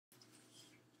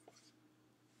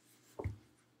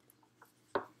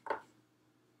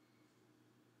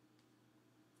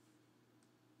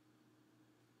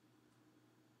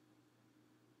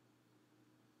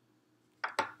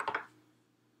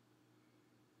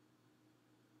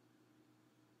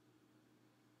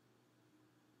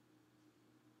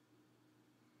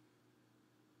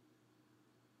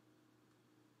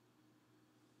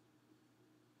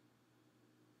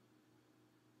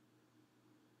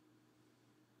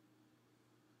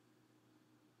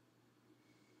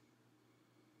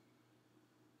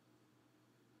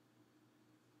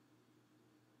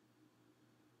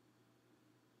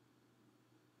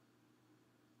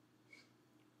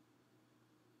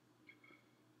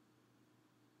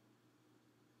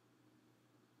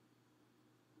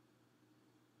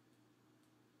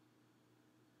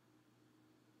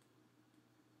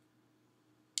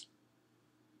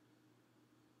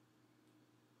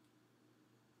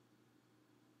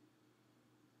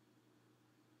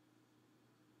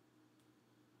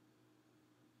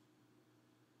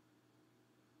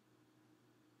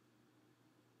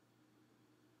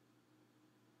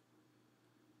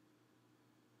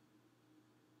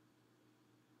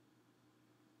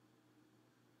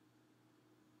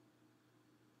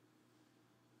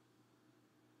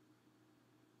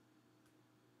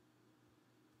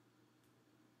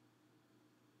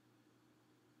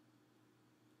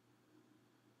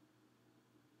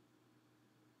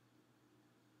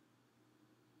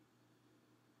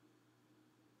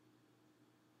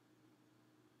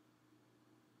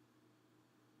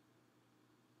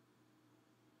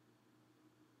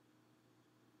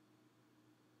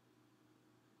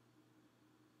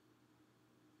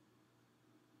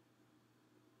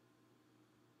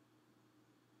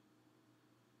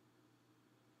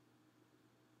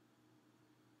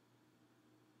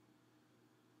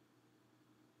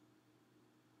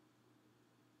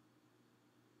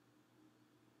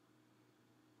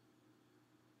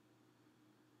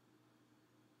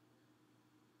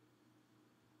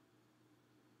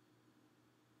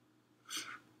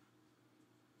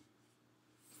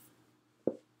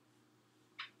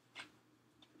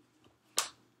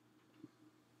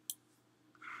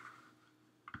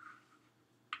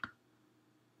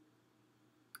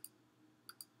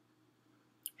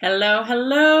Hello,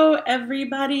 hello,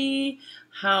 everybody.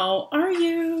 How are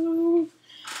you?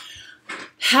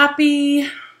 Happy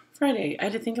Friday. I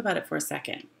had to think about it for a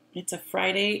second. It's a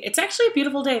Friday. It's actually a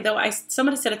beautiful day, though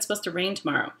somebody said it's supposed to rain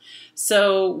tomorrow.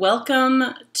 So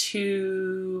welcome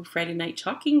to Friday Night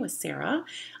Chalking with Sarah.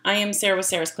 I am Sarah with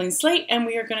Sarah's Clean Slate, and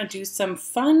we are going to do some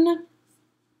fun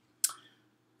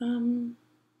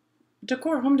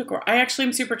decor, home decor. I actually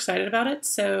am super excited about it,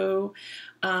 so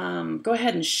go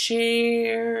ahead and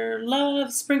share,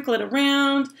 love, sprinkle it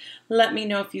around. Let me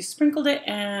know if you sprinkled it,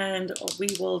 and we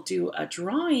will do a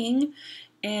drawing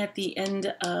at the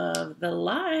end of the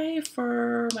live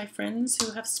for my friends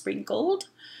who have sprinkled.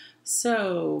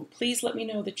 So please let me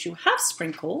know that you have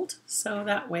sprinkled, so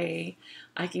that way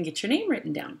I can get your name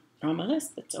written down on my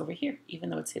list that's over here,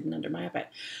 even though it's hidden under my iPad.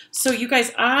 So you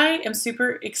guys, I am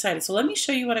super excited. So let me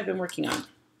show you what I've been working on.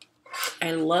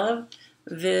 I love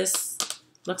this.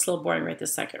 Looks a little boring right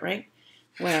this second, right?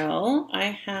 Well, I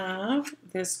have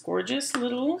this gorgeous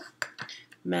little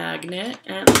magnet,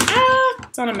 and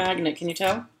it's on a magnet, can you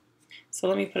tell? So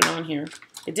let me put it on here.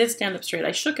 It did stand up straight.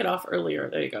 I shook it off earlier.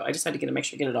 There you go. I just had to make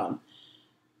sure to get it on.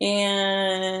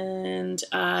 And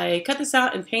I cut this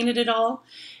out and painted it all.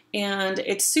 And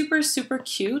it's super, super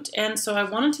cute. And so I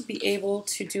wanted to be able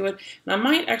to do it. And I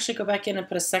might actually go back in and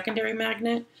put a secondary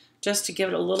magnet just to give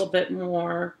it a little bit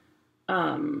more,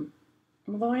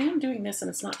 although I am doing this and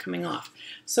it's not coming off.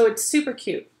 So it's super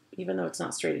cute, even though it's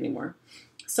not straight anymore.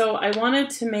 So I wanted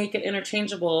to make it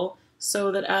interchangeable so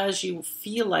that as you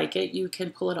feel like it, you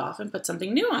can pull it off and put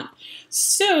something new on.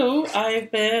 So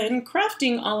I've been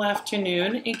crafting all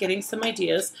afternoon and getting some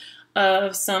ideas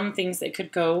of some things that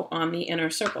could go on the inner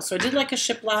circle. So I did like a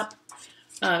shiplap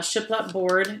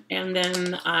board, and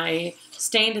then I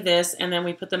stained this, and then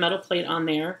we put the metal plate on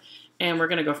there, and we're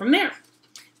gonna go from there.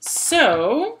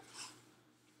 So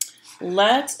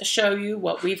let's show you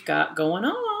what we've got going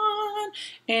on.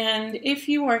 And if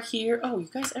you are here, oh, you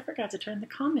guys, I forgot to turn the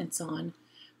comments on.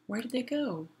 Where did they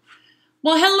go?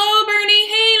 Well, hello, Bernie.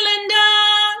 Hey,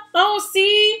 Linda. Oh,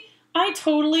 see, I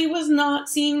totally was not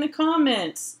seeing the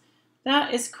comments.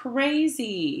 That is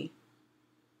crazy.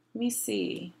 Let me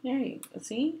see. There you go.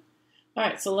 See? All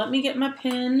right, so let me get my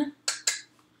pen.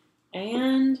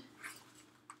 And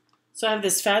so I have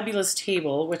this fabulous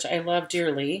table, which I love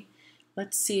dearly.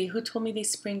 Let's see, who told me they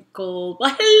sprinkled?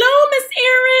 Well, hello, Miss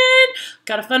Erin.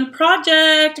 Got a fun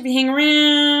project if you hang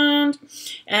around.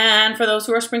 And for those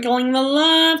who are sprinkling the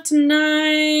love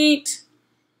tonight,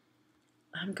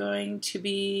 I'm going to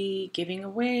be giving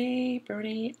away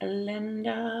Bernie and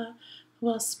Linda. Who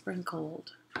else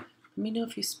sprinkled? Let me know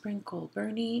if you sprinkled.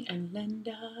 Bernie and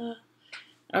Linda.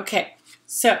 Okay,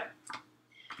 so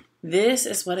this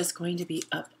is what is going to be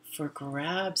up for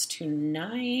grabs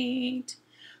tonight.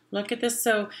 Look at this.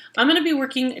 So I'm going to be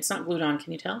working, it's not glued on,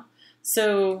 can you tell?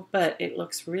 So, but it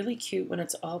looks really cute when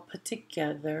it's all put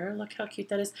together. Look how cute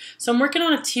that is. So I'm working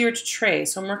on a tiered tray.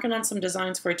 So I'm working on some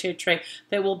designs for a tiered tray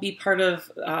that will be part of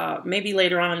maybe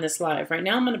later on in this live. Right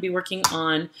now I'm going to be working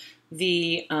on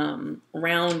the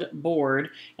round board,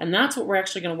 and that's what we're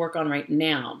actually going to work on right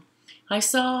now. I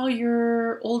saw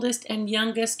your oldest and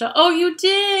youngest. Oh, you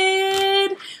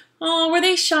did? Oh, were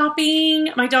they shopping?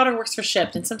 My daughter works for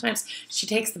Shipt, and sometimes she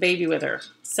takes the baby with her.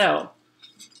 So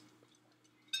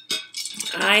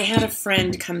I had a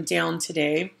friend come down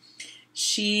today.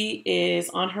 She is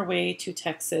on her way to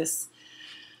Texas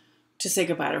to say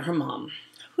goodbye to her mom.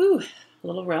 Whew, a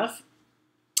little rough.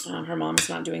 Her mom is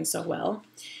not doing so well.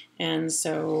 And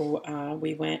so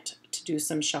we went to do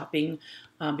some shopping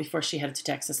before she headed to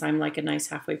Texas. I'm like a nice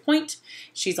halfway point.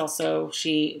 She's also,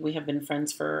 we have been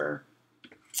friends for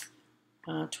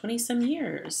 20-some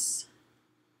years.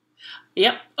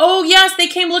 Yep. Oh, yes, they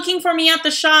came looking for me at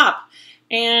the shop.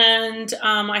 And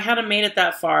I hadn't made it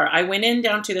that far. I went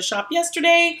down to the shop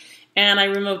yesterday, and I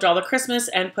removed all the Christmas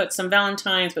and put some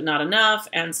Valentine's, but not enough,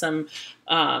 and some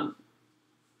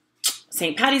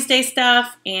St. Patty's Day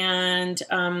stuff, and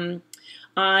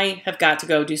I have got to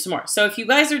go do some more. So if you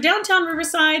guys are downtown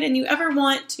Riverside and you ever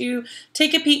want to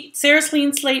take a peek, Sarah's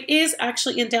Clean Slate is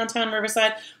actually in downtown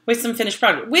Riverside with some finished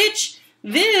product, which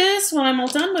this, when I'm all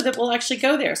done with it, will actually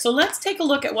go there. So let's take a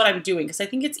look at what I'm doing, because I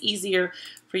think it's easier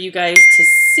for you guys to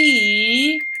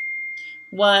see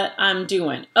what I'm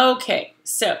doing. Okay,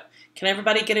 so can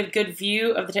everybody get a good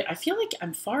view of the table? I feel like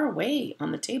I'm far away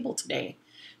on the table today.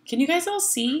 Can you guys all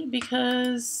see?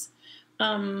 Because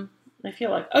I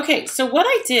feel like, okay, so what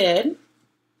I did,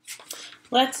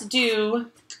 let's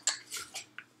do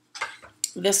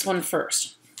this one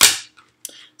first.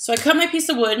 So I cut my piece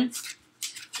of wood,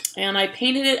 and I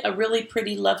painted it a really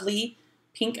pretty, lovely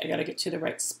pink. I gotta get to the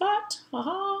right spot.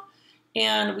 Haha.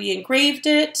 and we engraved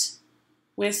it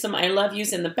with some I love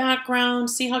yous in the background.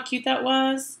 See how cute that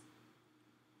was?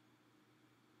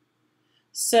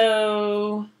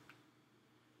 So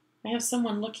I have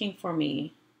someone looking for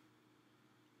me.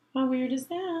 How weird is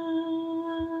that?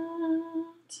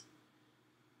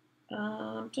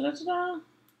 Da-da-da-da.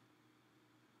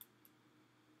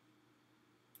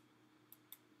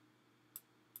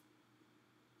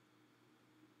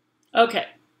 Okay.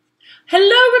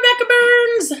 Hello, Rebecca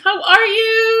Burns. How are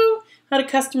you? Had a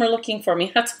customer looking for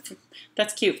me. That's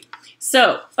cute.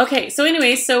 So, okay. So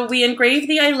anyway, so we engraved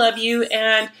the I love you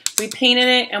and we painted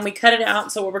it and we cut it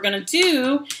out. So what we're going to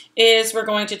do is we're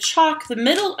going to chalk the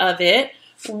middle of it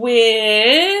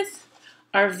with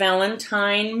our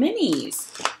Valentine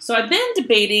minis. So I've been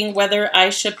debating whether I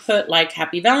should put like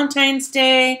Happy Valentine's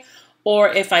Day or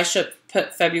if I should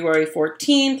put February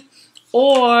 14th.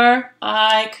 Or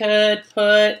I could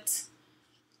put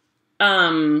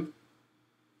hugs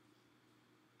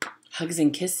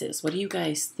and kisses. What do you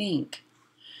guys think?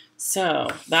 So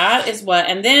that is what,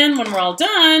 and then when we're all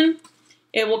done,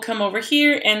 it will come over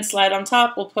here and slide on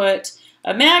top. We'll put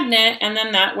a magnet, and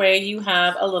then that way you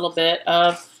have a little bit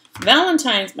of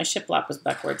Valentine's. My shiplap was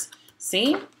backwards.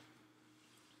 See?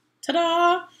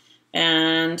 Ta-da!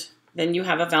 And then you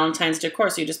have a Valentine's decor.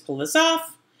 So you just pull this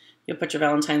off. You'll put your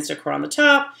Valentine's decor on the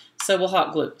top. So we'll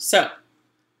hot glue. So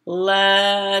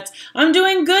I'm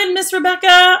doing good, Miss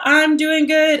Rebecca. I'm doing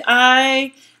good.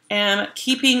 I am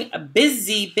keeping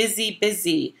busy, busy,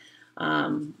 busy.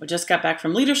 We just got back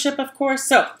from leadership, of course.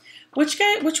 So which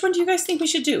one do you guys think we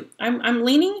should do? I'm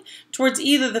leaning towards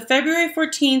either the February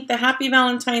 14th, the Happy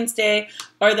Valentine's Day,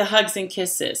 or the hugs and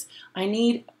kisses. I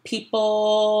need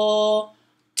people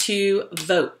to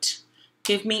vote.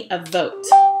 Give me a vote.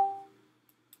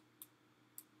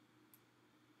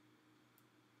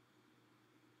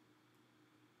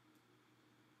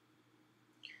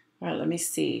 All right, let me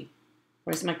see.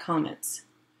 Where's my comments?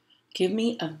 Give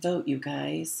me a vote, you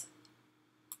guys.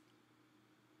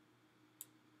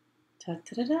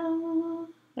 Ta-da-da-da.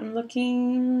 I'm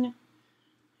looking.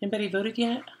 Anybody voted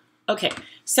yet? Okay,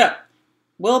 so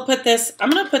we'll put this.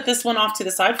 I'm going to put this one off to the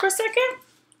side for a second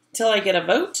until I get a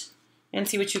vote and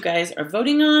see what you guys are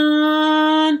voting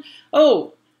on.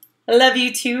 Oh, I love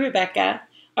you too, Rebecca.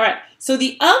 All right, so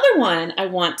the other one I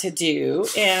want to do,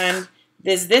 and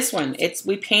there's this one.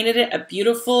 We painted it a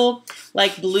beautiful,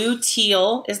 like blue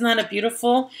teal. Isn't that a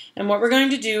beautiful? And what we're going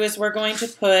to do is we're going to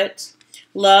put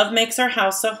love makes our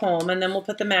house a home, and then we'll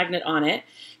put the magnet on it.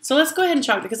 So let's go ahead and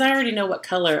chalk because I already know what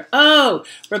color. Oh,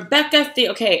 Rebecca,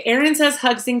 okay, Erin says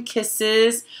hugs and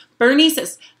kisses. Bernie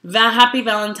says Happy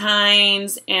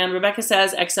Valentine's, and Rebecca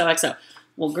says XOXO.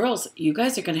 Well, girls, you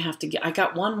guys are going to have to get, I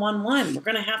got 111. We're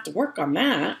going to have to work on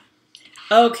that.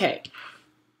 Okay,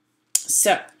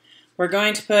 so we're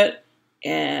going to put,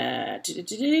 we're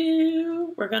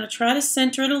going to try to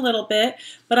center it a little bit,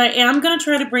 but I am going to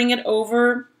try to bring it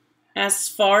over as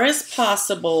far as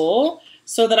possible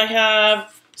so that I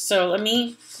have, what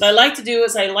I like to do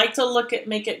is I like to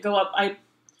make it go up. I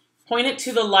point it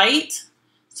to the light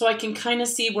so I can kind of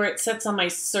see where it sits on my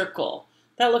circle.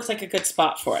 That looks like a good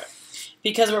spot for it.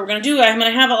 Because what we're going to do, I'm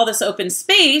going to have all this open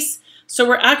space, so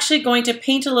we're actually going to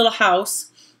paint a little house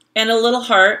and a little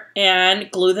heart and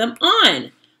glue them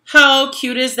on. How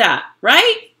cute is that,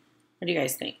 right? What do you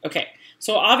guys think? Okay,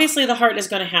 so obviously the heart is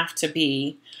going to have to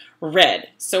be red.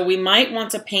 So we might want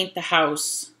to paint the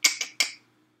house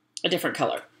a different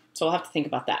color. So we'll have to think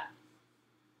about that.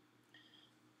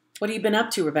 What have you been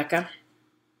up to, Rebecca?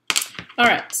 All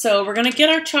right, so we're going to get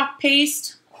our chalk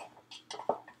paste.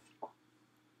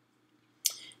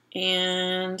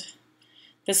 And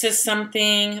this is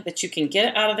something that you can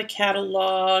get out of the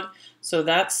catalog, so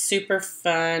that's super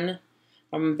fun.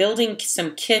 I'm building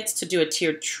some kits to do a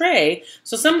tiered tray.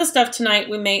 So some of the stuff tonight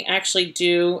we may actually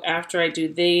do after I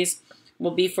do these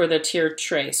will be for the tiered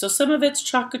tray. So some of it's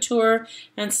chalk couture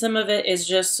and some of it is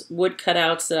just wood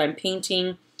cutouts that I'm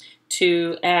painting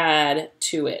to add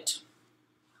to it.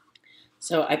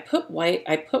 So I put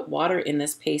water in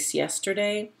this paste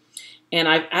yesterday, and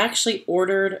I've actually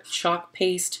ordered chalk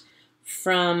paste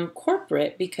from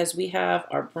corporate because we have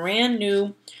our brand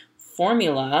new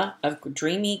formula of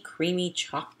dreamy, creamy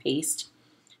chalk paste,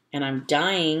 and I'm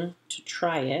dying to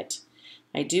try it.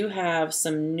 I do have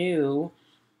some new,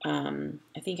 I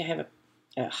think I have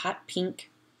a hot pink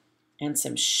and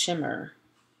some shimmer,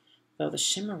 though the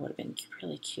shimmer would have been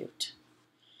really cute.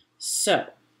 So,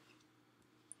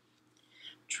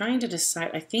 trying to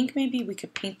decide, I think maybe we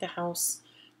could paint the house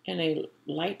in a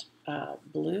light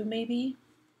blue, maybe.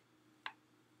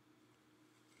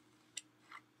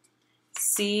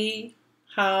 See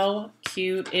how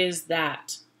cute is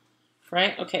that?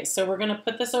 right? Okay, so we're gonna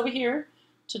put this over here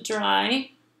to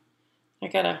dry. I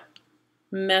got a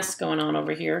mess going on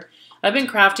over here. I've been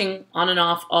crafting on and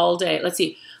off all day. Let's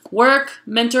see. Work,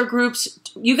 mentor groups.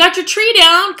 You got your tree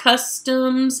down.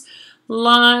 Customs,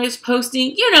 lives,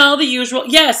 posting. You know, the usual.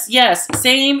 Yes, yes.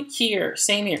 Same here.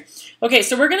 Same here. Okay,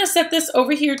 so we're going to set this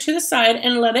over here to the side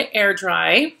and let it air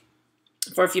dry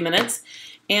for a few minutes.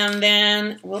 And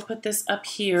then we'll put this up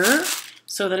here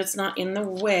so that it's not in the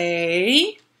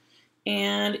way.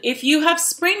 And if you have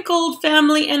sprinkled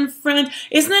family and friends,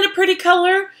 isn't that a pretty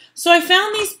color? So I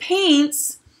found these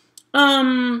paints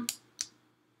online,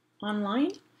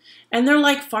 and they're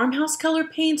like farmhouse color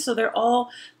paints. So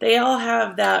they all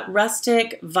have that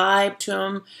rustic vibe to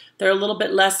them. They're a little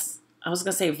bit less, I was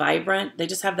gonna say vibrant. They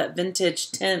just have that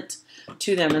vintage tint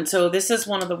to them. And so this is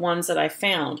one of the ones that I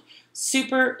found.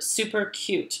 Super, super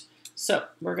cute. So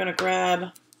we're gonna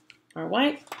grab our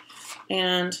white,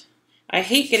 and I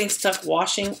hate getting stuck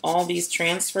washing all these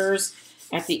transfers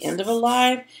at the end of a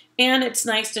live, and it's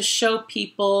nice to show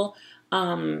people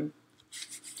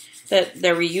that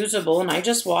they're reusable, and I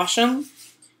just wash them.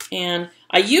 And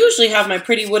I usually have my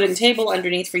pretty wooden table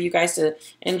underneath for you guys to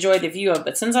enjoy the view of,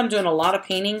 but since I'm doing a lot of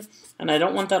painting and I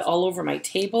don't want that all over my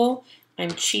table,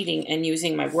 I'm cheating and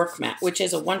using my work mat, which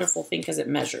is a wonderful thing because it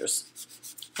measures.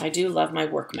 I do love my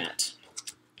work mat.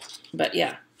 But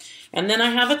yeah. And then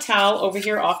I have a towel over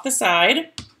here off the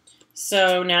side.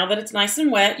 So now that it's nice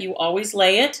and wet, you always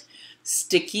lay it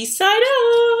sticky side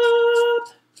up.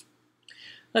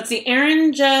 Let's see,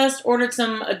 Erin just ordered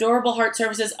some adorable heart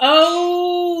surfaces.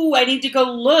 Oh, I need to go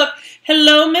look.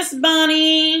 Hello, Miss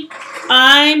Bonnie.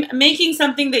 I'm making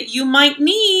something that you might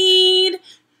need.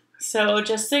 So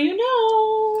just so you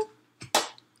know.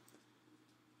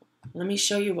 Let me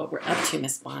show you what we're up to,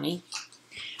 Miss Bonnie.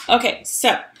 Okay,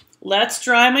 so let's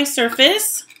dry my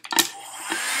surface.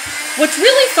 What's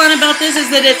really fun about this is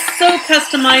that it's so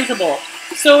customizable.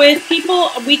 So if people,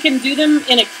 we can do them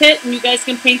in a kit, and you guys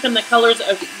can paint them the colors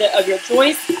of your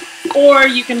choice, or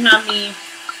you can have me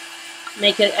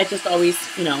make it. I just always,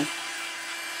 you know.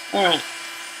 All right.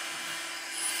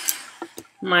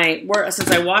 My work,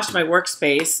 since I washed my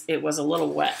workspace, it was a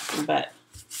little wet, but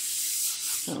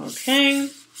okay.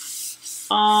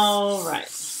 All right.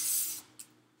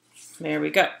 There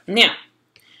we go. Now,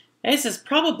 this is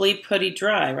probably pretty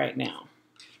dry right now.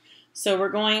 So we're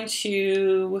going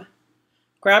to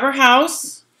grab our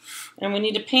house, and we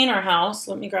need to paint our house.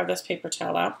 Let me grab this paper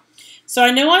towel out. So I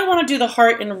know I want to do the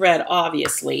heart in red,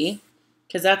 obviously,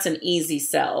 because that's an easy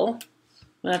sell.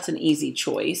 That's an easy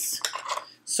choice.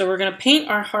 So we're going to paint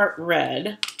our heart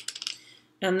red.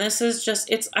 And this is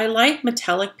just, I like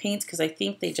metallic paints because I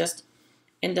think they just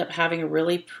end up having a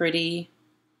really pretty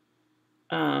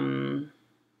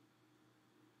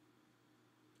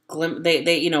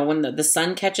they you know, when the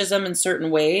sun catches them in certain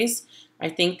ways, I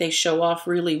think they show off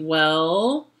really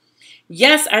well.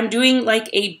 Yes, I'm doing like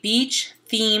a beach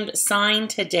themed sign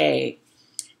today,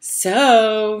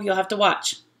 so you'll have to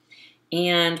watch,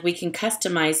 and we can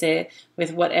customize it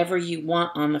with whatever you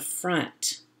want on the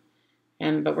front.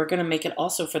 But we're going to make it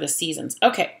also for the seasons.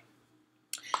 Okay,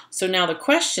 so now the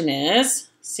question is,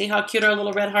 see how cute our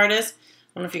little red heart is? I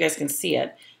don't know if you guys can see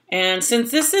it. And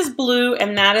since this is blue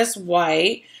and that is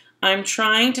white, I'm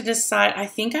trying to decide. I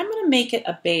think I'm going to make it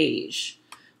a beige,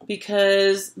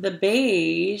 because the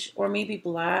beige, or maybe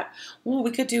black. Well,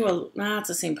 we could do it's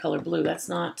the same color blue. That's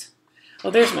not. Oh,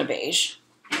 there's my beige.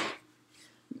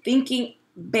 I'm thinking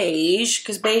beige,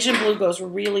 because beige and blue goes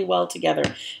really well together.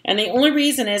 And the only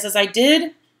reason is I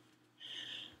did,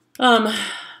 I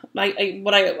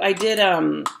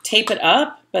did tape it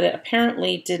up, but it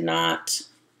apparently did not.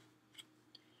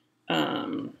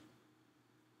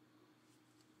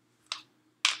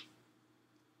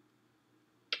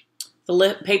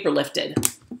 The paper lifted.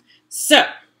 So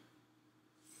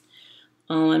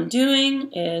all I'm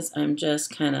doing is I'm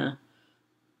just kind of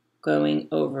going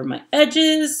over my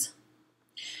edges,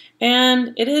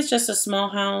 and it is just a small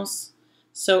house.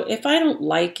 So if I don't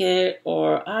like it,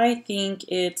 or I think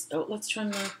it's, let's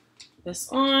turn this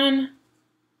on.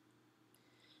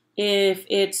 If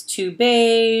it's too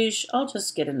beige, I'll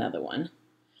just get another one.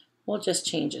 We'll just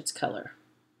change its color.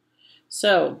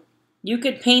 So you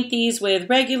could paint these with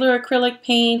regular acrylic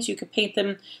paint. You could paint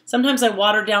them. Sometimes I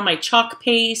water down my chalk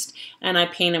paste and I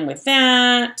paint them with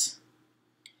that.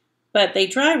 But they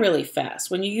dry really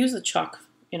fast when you use the chalk,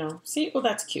 you know. See? Oh,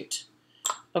 that's cute.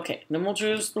 Okay, then we'll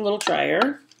use the little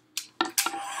dryer.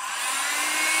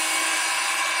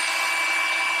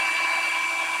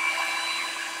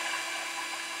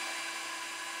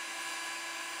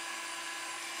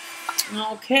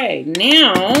 Okay,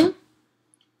 now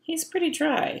he's pretty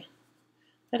dry.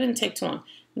 That didn't take too long.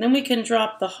 And then we can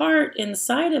drop the heart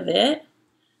inside of it.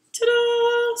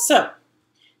 Ta-da! So,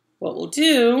 what we'll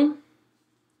do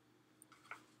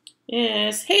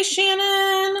is, hey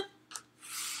Shannon!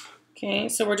 Okay,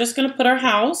 so we're just gonna put our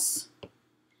house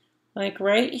like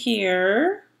right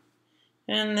here.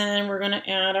 And then we're gonna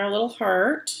add our little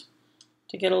heart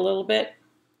to get a little bit.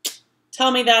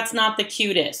 Tell me that's not the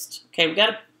cutest. Okay,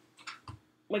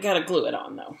 we gotta glue it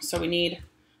on though. So we need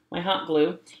my hot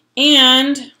glue.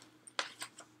 And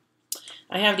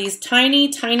I have these tiny,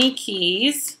 tiny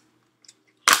keys.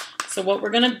 So what we're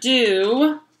gonna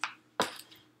do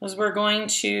is we're going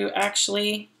to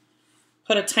actually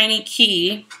put a tiny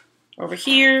key over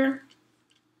here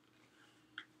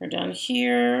or down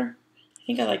here. I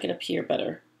think I like it up here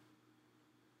better.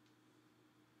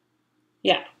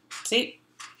 Yeah, see?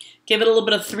 Give it a little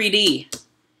bit of 3D.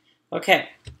 Okay,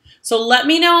 so let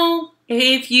me know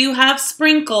if you have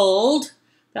sprinkled.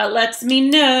 That lets me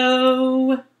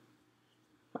know.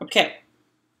 Okay.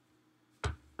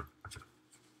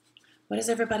 What is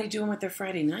everybody doing with their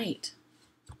Friday night?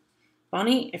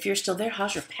 Bonnie, if you're still there,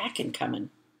 how's your packing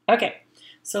coming? Okay,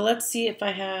 so let's see if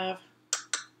I have,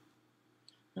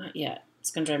 not yet.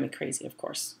 It's gonna drive me crazy, of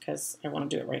course, because I wanna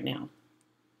do it right now.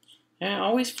 And I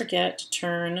always forget to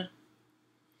turn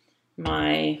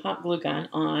my hot glue gun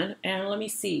on, and let me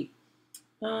see.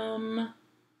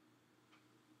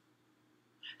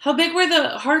 How big were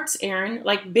the hearts, Erin?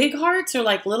 Like big hearts or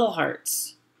like little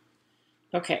hearts?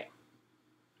 Okay.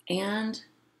 And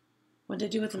what did I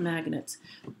do with the magnets?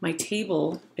 My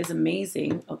table is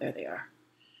amazing. Oh, there they are.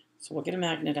 So we'll get a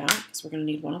magnet out because we're going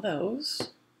to need one of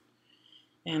those.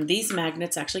 And these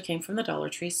magnets actually came from the Dollar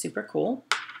Tree. Super cool.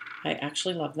 I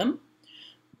actually love them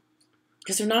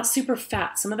because they're not super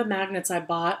fat. Some of the magnets I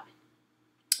bought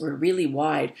were really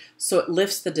wide, so it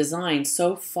lifts the design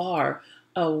so far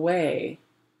away.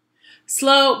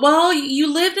 Slow. Well,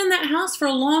 you lived in that house for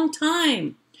a long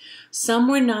time. Some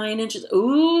were 9 inches.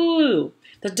 Ooh.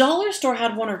 The dollar store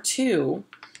had 1 or 2.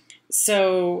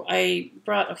 So I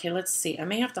brought, okay, let's see. I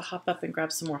may have to hop up and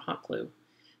grab some more hot glue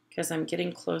because I'm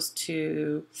getting close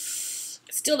to, it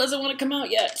still doesn't want to come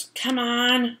out yet. Come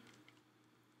on.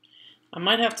 I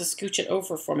might have to scooch it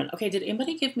over for a minute. Okay, did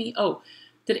anybody give me,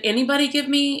 did anybody give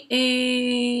me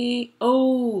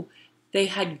they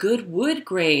had good wood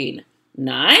grain.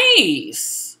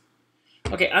 Nice.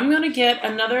 Okay, I'm going to get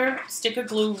another stick of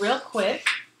glue real quick.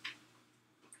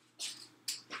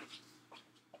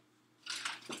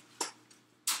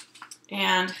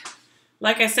 And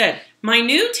like I said, my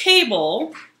new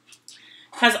table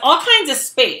has all kinds of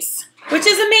space, which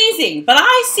is amazing. But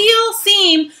I still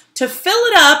seem to fill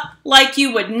it up like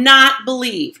you would not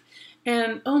believe.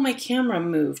 And, oh, my camera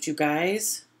moved, you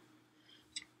guys.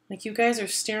 Like you guys are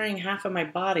staring half of my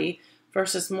body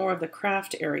versus more of the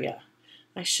craft area.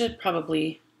 I should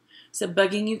probably, is it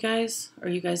bugging you guys? Are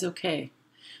you guys okay?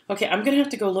 Okay, I'm going to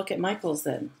have to go look at Michael's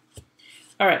then.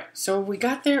 All right, so we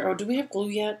got there. Oh, do we have glue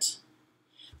yet?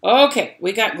 Okay,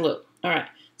 we got glue. All right,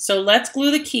 so let's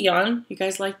glue the key on. You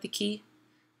guys like the key?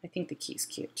 I think the key's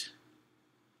cute.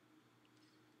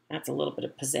 That's a little bit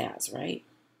of pizzazz, right?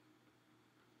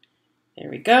 There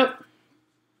we go.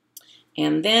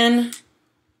 And then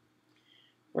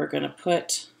we're going to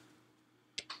put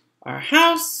our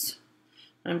house.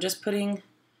 I'm just putting,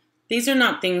 these are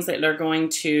not things that are going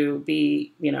to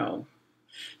be, you know,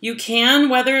 you can,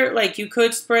 whether, like you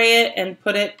could spray it and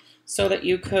put it so that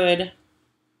you could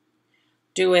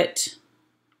do it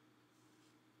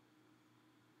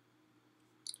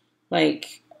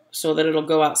like so that it'll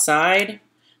go outside.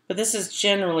 But this is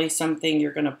generally something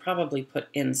you're going to probably put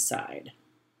inside.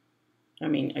 I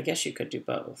mean, I guess you could do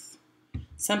both.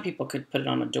 Some people could put it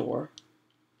on a door.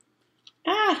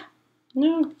 Ah,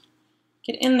 no.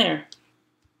 Get in there.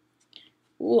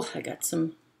 Ooh, I got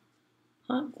some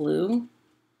hot glue.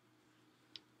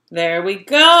 There we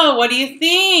go. What do you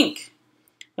think?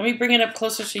 Let me bring it up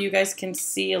closer so you guys can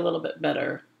see a little bit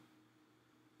better.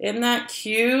 Isn't that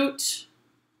cute?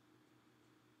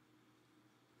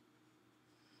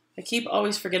 I keep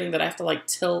always forgetting that I have to like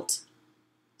tilt.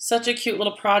 Such a cute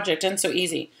little project and so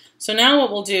easy. So now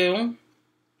what we'll do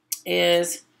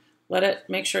is let it,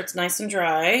 make sure it's nice and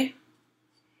dry.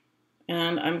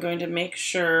 And I'm going to make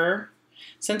sure,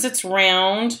 since it's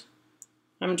round,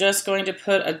 I'm just going to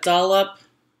put a dollop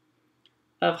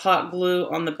of hot glue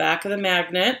on the back of the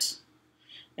magnet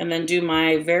and then do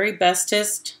my very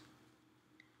bestest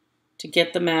to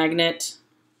get the magnet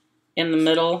in the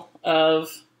middle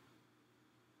of,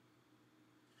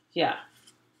 yeah.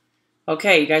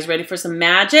 Okay, you guys ready for some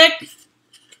magic?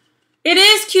 It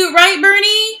is cute, right,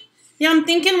 Bernie? Yeah, I'm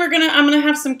thinking I'm gonna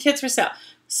have some kits for sale.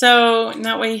 So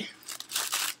that way,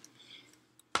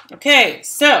 Okay,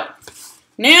 so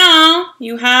now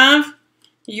you have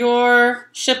your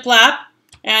shiplap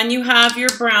and you have your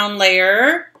brown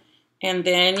layer and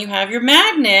then you have your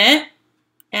magnet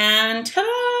and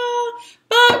ta-da!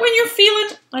 But when you're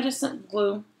feeling, I just sent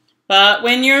glue. But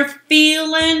when you're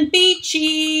feeling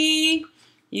beachy,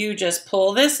 you just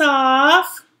pull this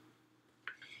off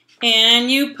and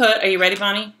you put, are you ready,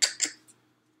 Bonnie?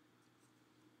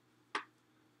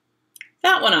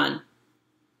 That one on.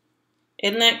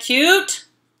 Isn't that cute?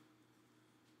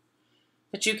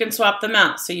 But you can swap them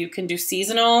out. So you can do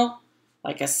seasonal,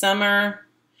 like a summer.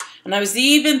 And I was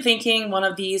even thinking one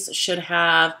of these should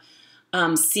have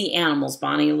sea animals,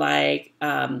 Bonnie, like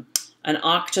an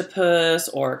octopus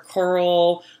or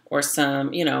coral or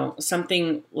some, you know,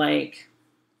 something like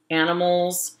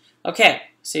animals. Okay,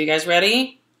 so you guys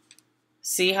ready?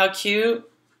 See how cute?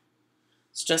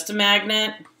 It's just a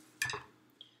magnet.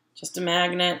 Just a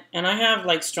magnet. And I have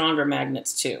like stronger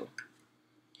magnets too.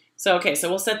 So, okay, so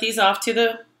we'll set these off to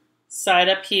the side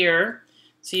up here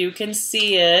so you can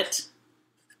see it.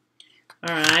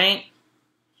 All right.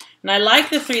 And I like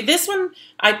the three. This one,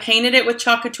 I painted it with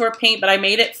Chalk Couture paint, but I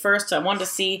made it first. So I wanted to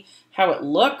see how it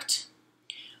looked.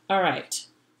 All right.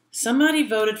 Somebody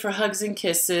voted for Hugs and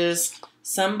Kisses.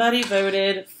 Somebody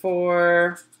voted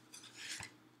for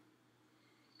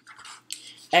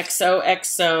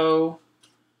XOXO.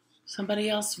 Somebody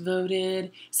else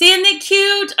voted. See, isn't it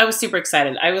cute? I was super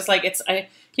excited. I was like,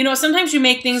 you know, sometimes you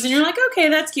make things and you're like, okay,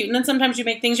 that's cute. And then sometimes you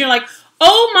make things, you're like,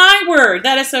 oh my word,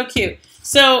 that is so cute.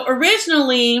 So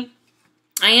originally,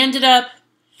 I ended up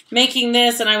making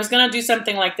this and I was going to do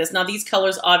something like this. Now, these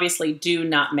colors obviously do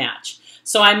not match.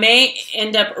 So I may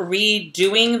end up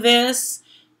redoing this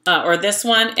or this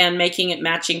one and making it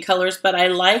matching colors. But I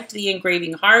liked the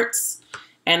engraving hearts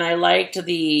and I liked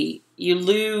the, you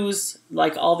lose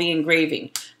like all the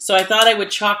engraving. So I thought I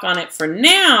would chalk on it for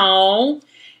now.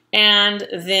 And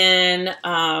then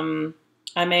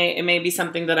it may be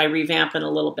something that I revamp in a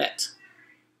little bit.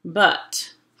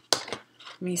 But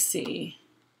let me see.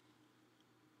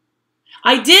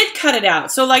 I did cut it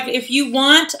out. So like if you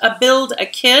want to build a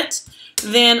kit,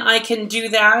 then I can do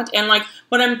that. And like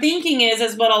what I'm thinking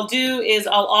is what I'll do is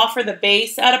I'll offer the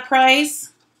base at a price.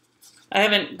 I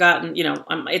haven't gotten, you know,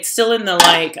 it's still in the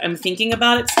like, I'm thinking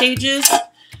about it stages.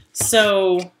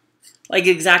 So like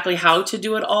exactly how to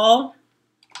do it all.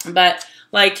 But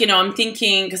like, you know, I'm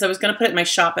thinking, because I was going to put it in my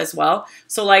shop as well.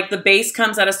 So like the base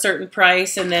comes at a certain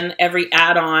price and then every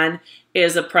add-on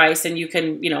is a price and you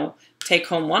can, you know, take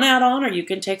home one add-on or you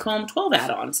can take home 12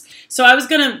 add-ons. So I was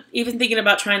going to even thinking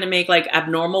about trying to make like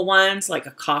abnormal ones, like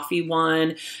a coffee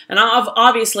one. And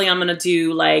obviously I'm going to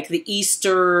do like the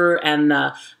Easter and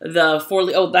the we're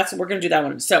going to do that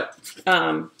one. So,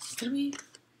 guys,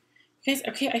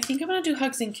 okay, I think I'm going to do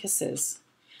Hugs and Kisses.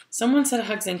 Someone said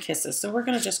Hugs and Kisses, so we're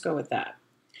going to just go with that.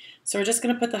 So we're just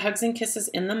going to put the Hugs and Kisses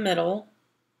in the middle.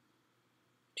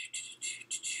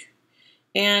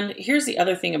 And here's the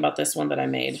other thing about this one that I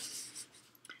made.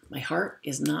 My heart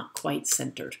is not quite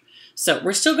centered. So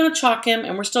we're still going to chalk him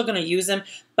and we're still going to use him.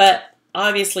 But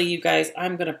obviously, you guys,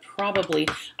 I'm going to probably,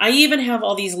 I even have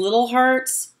all these little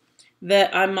hearts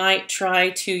that I might try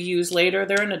to use later.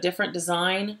 They're in a different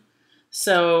design.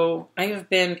 So I have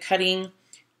been cutting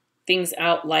things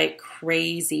out like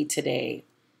crazy today.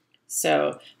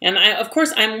 So, and of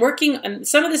course, I'm working on,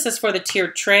 some of this is for the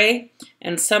tiered tray,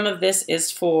 and some of this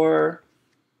is for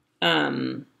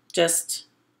just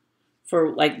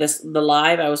for like the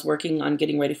live. I was working on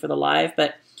getting ready for the live,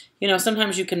 but you know,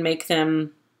 sometimes you can make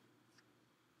them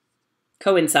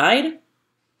coincide.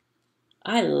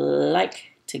 I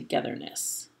like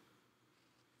togetherness.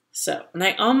 So, and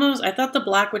I thought the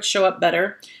black would show up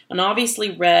better, and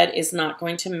obviously red is not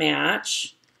going to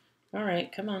match. All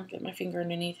right, come on, get my finger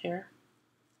underneath here.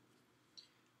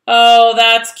 Oh,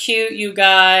 that's cute, you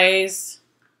guys.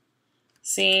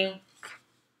 See?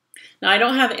 Now, I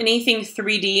don't have anything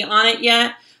 3D on it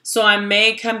yet, so I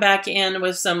may come back in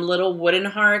with some little wooden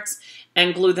hearts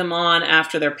and glue them on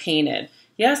after they're painted.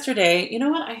 Yesterday, you know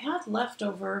what? I had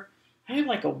leftover, I have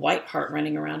like a white heart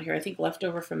running around here, I think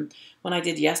leftover from when I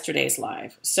did yesterday's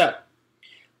live. So,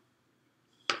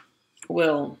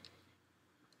 we'll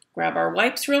grab our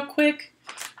wipes real quick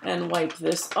and wipe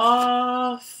this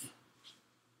off.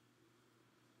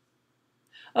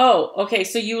 Oh, okay,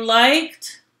 so you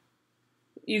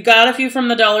got a few from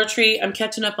the Dollar Tree. I'm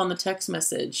catching up on the text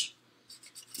message.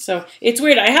 So it's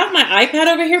weird. I have my iPad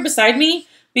over here beside me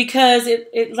because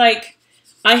it like,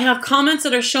 I have comments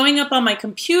that are showing up on my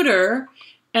computer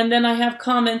and then I have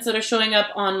comments that are showing up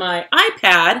on my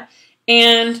iPad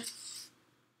and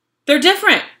they're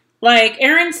different. Like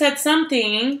Erin said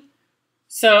something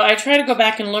So I try to go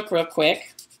back and look real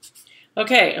quick.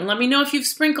 Okay, and let me know if you've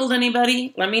sprinkled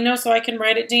anybody. Let me know so I can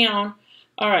write it down.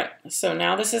 All right, so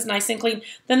now this is nice and clean.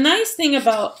 The nice thing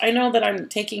about, I know that I'm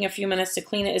taking a few minutes to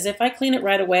clean it, is if I clean it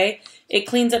right away, it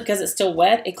cleans up because it's still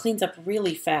wet. It cleans up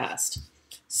really fast.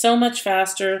 So much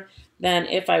faster than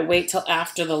if I wait till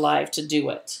after the live to do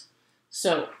it.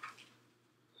 So,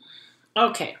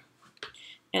 okay.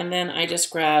 And then I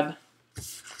just grab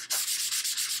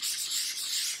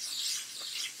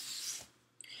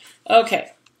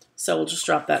okay, so we'll just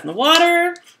drop that in the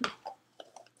water.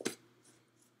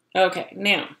 Okay,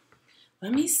 now,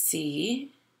 let me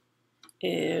see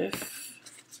if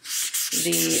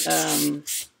the,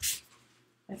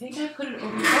 I think I put it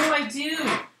over, oh, I do.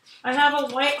 I have a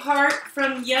white heart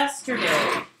from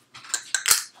yesterday.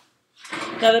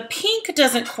 Now, the pink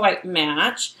doesn't quite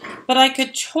match, but I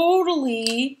could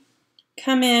totally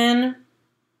come in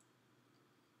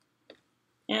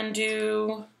and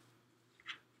do,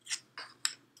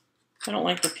 I don't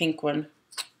like the pink one.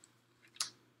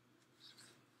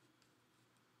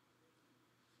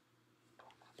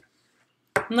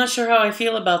 I'm not sure how I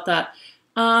feel about that.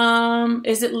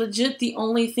 Is it legit the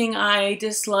only thing I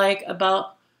dislike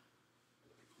about...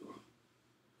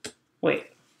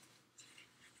 Wait.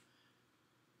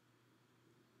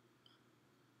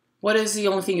 What is the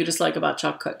only thing you dislike about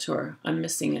Chalk Cut Tour? I'm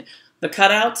missing it. The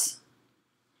cutouts?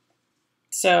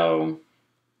 So...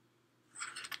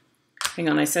 Hang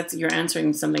on, I said you're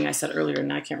answering something I said earlier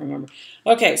and I can't remember.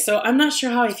 Okay, so I'm not sure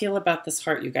how I feel about this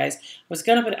heart, you guys.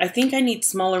 I think I need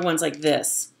smaller ones like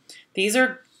this. These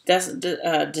are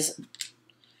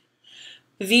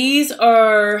these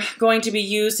are going to be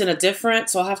used in a different,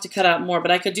 so I'll have to cut out more, but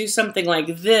I could do something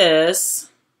like this.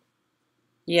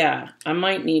 Yeah, I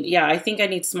might need, yeah, I think I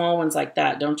need small ones like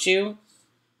that, don't you?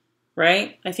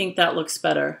 Right? I think that looks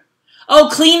better. Oh,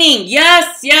 cleaning!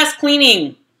 Yes, yes,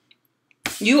 cleaning!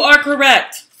 You are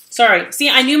correct. Sorry. See,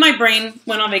 I knew my brain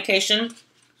went on vacation.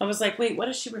 I was like, wait, what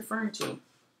is she referring to?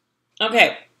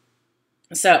 Okay.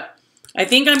 So, I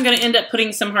think I'm going to end up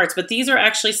putting some hearts, but these are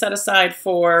actually set aside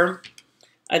for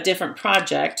a different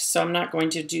project, so I'm not going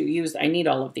to use, I need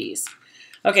all of these.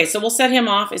 Okay, so we'll set him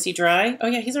off. Is he dry? Oh,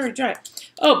 yeah, he's already dry.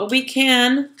 Oh, but we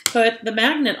can put the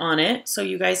magnet on it so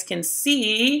you guys can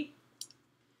see.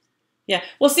 Yeah,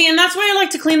 well, see, and that's why I like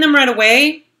to clean them right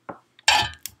away.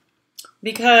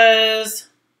 Because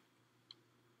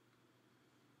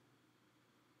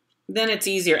then it's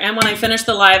easier. And when I finish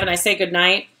the live and I say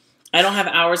goodnight, I don't have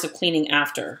hours of cleaning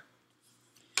after.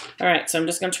 All right, so I'm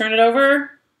just going to turn it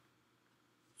over.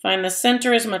 Find the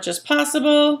center as much as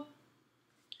possible.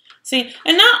 See,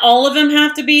 and not all of them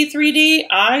have to be 3D.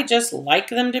 I just like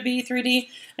them to be 3D.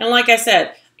 And like I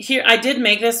said, here I did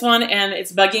make this one, and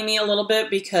it's bugging me a little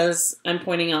bit because I'm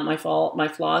pointing out my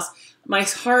flaws. My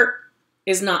heart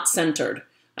is not centered.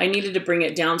 I needed to bring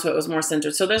it down so it was more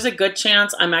centered. So there's a good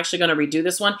chance I'm actually going to redo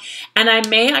this one. And I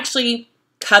may actually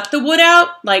cut the wood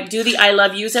out, like do the I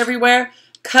love yous everywhere,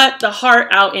 cut the heart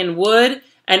out in wood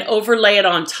and overlay it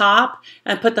on top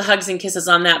and put the hugs and kisses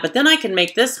on that. But then I can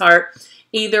make this heart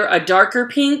either a darker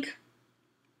pink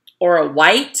or a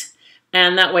white.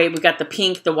 And that way we got the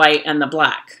pink, the white, and the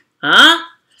black. Huh?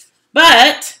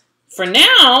 But for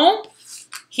now,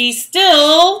 he's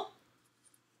still...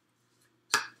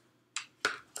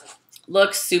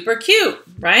 looks super cute,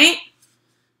 right?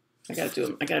 I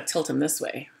gotta tilt him this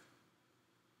way.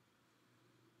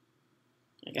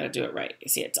 I gotta do it right. You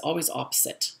see, it's always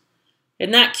opposite.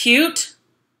 Isn't that cute?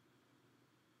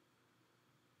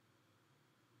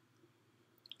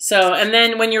 So, and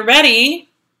then when you're ready,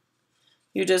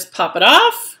 you just pop it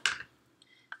off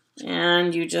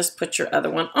and you just put your other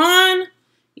one on.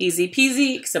 Easy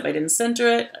peasy, except I didn't center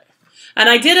it. And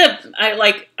I did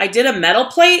a metal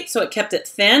plate, so it kept it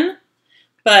thin.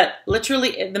 But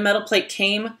literally, the metal plate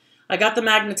came. I got the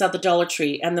magnets at the Dollar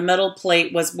Tree, and the metal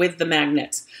plate was with the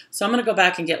magnets. So I'm going to go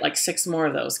back and get like 6 more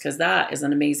of those because that is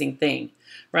an amazing thing,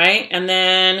 right? And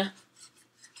then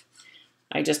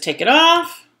I just take it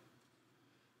off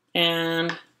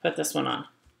and put this one on,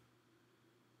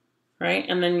 right?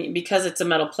 And then because it's a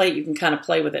metal plate, you can kind of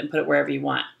play with it and put it wherever you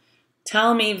want.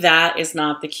 Tell me that is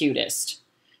not the cutest.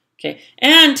 Okay,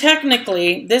 and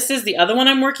technically, this is the other one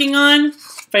I'm working on.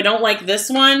 If I don't like this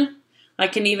one, I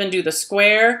can even do the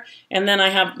square. And then I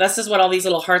have, this is what all these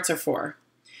little hearts are for.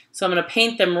 So I'm going to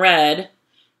paint them red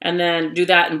and then do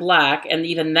that in black. And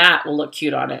even that will look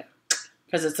cute on it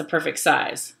because it's a perfect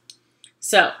size.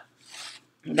 So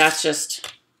that's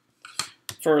just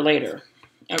for later.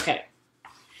 Okay.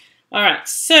 All right,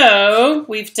 so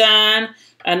we've done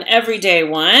an everyday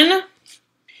one.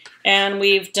 And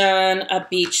we've done a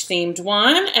beach-themed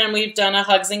one, and we've done a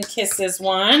hugs and kisses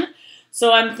one.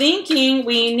 So I'm thinking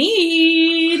we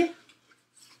need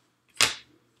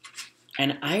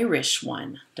an Irish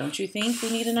one. Don't you think we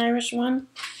need an Irish one?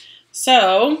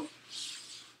 So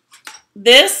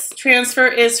this transfer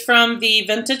is from the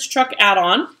Vintage Truck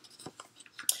add-on.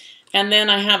 And then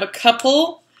I have a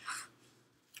couple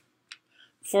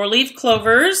 4-leaf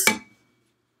clovers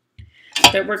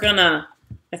that we're gonna,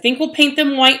 I think we'll paint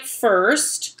them white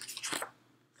first,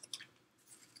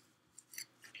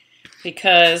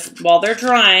 because while they're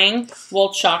drying,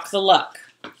 we'll chalk the luck.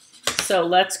 So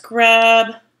let's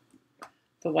grab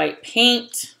the white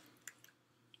paint.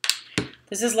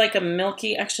 This is like a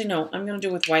milky, actually no, I'm gonna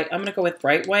do with white. I'm gonna go with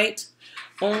bright white,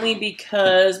 only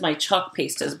because my chalk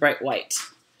paste is bright white.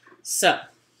 So,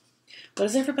 what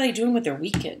is everybody doing with their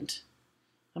weekend?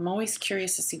 I'm always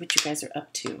curious to see what you guys are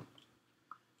up to.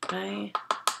 I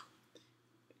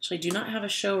actually do not have a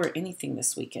show or anything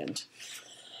this weekend.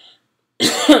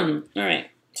 All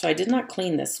right, so I did not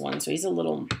clean this one, so he's a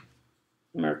little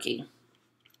murky.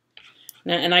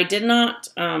 Now, and I did not,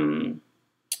 my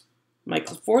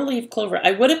 4-leaf clover,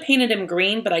 I would have painted him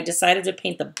green, but I decided to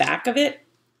paint the back of it.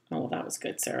 Oh, well, that was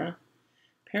good, Sarah.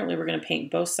 Apparently, we're going to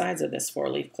paint both sides of this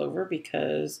 4-leaf clover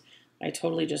because I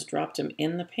totally just dropped him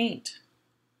in the paint.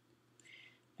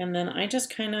 And then I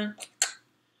just kind of,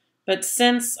 but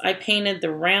since I painted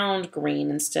the round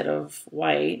green instead of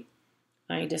white,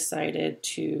 I decided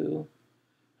to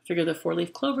figure the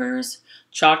 4-leaf clovers,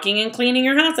 chalking and cleaning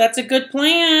your house. That's a good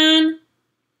plan.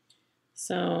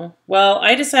 So, well,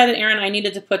 I decided, Erin, I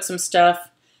needed to put some stuff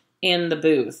in the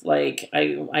booth. Like,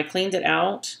 I cleaned it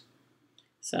out.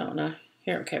 So, now,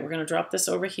 here, okay, we're going to drop this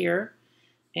over here.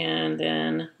 And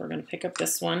then we're going to pick up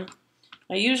this one.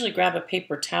 I usually grab a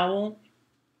paper towel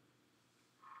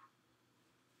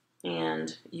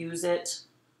and use it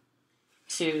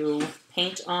to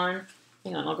paint on.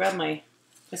 Hang on, I'll grab my,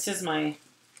 this is my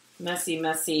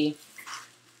messy.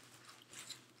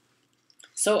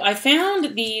 So I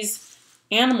found these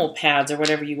animal pads, or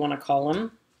whatever you want to call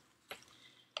them.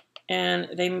 And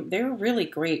they're really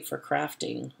great for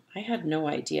crafting. I had no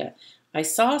idea. I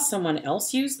saw someone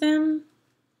else use them.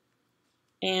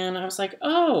 And I was like,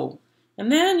 oh.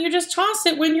 And then you just toss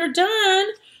it when you're done.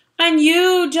 And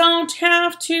you don't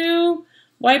have to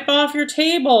wipe off your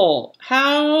table.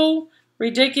 How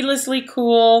ridiculously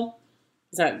cool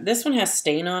is that? This one has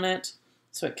stain on it,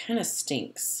 so it kind of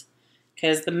stinks.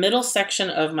 Because the middle section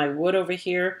of my wood over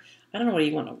here, I don't know what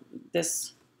you want,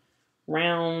 this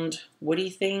round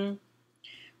woody thing.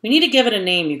 We need to give it a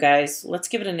name, you guys. Let's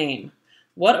give it a name.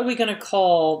 What are we going to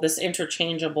call this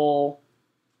interchangeable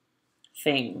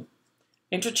thing?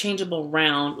 Interchangeable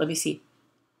round. Let me see.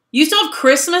 You still have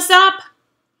Christmas up?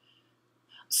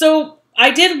 So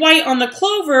I did white on the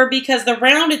clover because the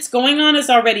round it's going on is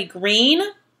already green.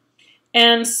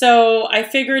 And so I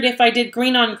figured if I did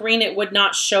green on green, it would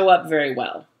not show up very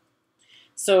well.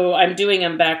 So I'm doing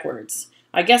them backwards.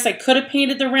 I guess I could have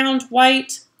painted the round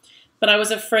white, but I was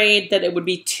afraid that it would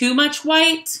be too much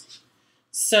white.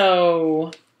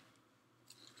 So,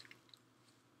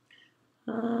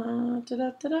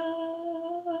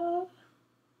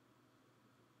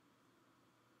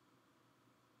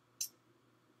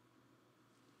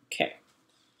 okay.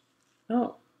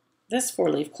 Oh, this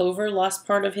 4-leaf clover lost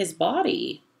part of his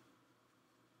body.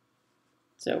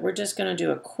 So we're just going to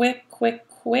do a quick.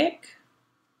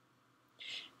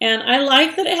 And I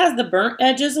like that it has the burnt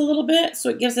edges a little bit, so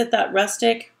it gives it that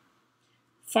rustic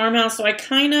farmhouse. So I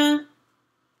kind of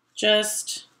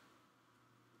just,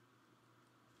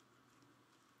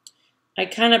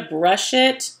 brush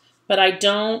it, but I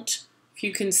don't, if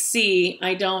you can see,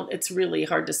 it's really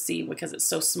hard to see because it's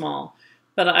so small.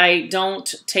 But I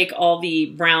don't take all the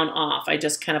brown off. I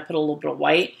just kind of put a little bit of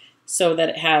white so that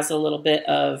it has a little bit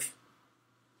of,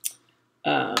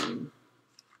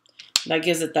 that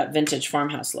gives it that vintage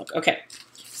farmhouse look. Okay,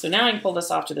 so now I can pull this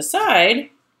off to the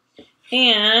side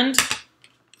and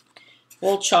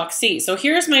we'll chalk C. So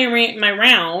here's my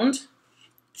round,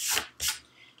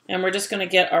 and we're just going to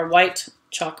get our white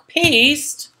chalk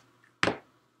paste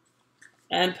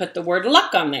and put the word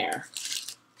luck on there.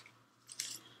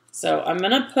 So I'm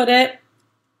going to put it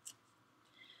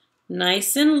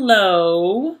nice and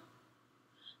low,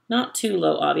 not too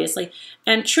low, obviously.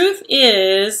 And truth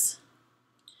is,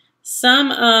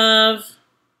 some of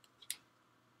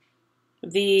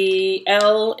the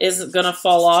L is going to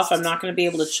fall off. I'm not going to be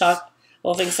able to chalk the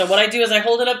whole thing. So what I do is I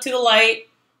hold it up to the light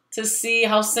to see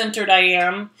how centered I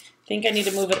am. I think I need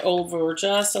to move it over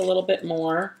just a little bit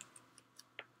more.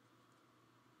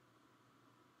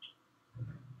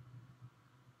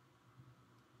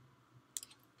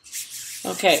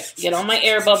 Okay, get all my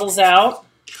air bubbles out.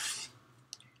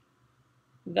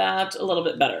 That's a little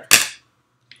bit better.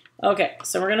 Okay,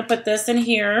 so we're going to put this in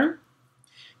here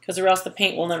because or else the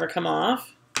paint will never come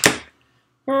off.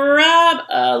 Grab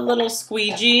a little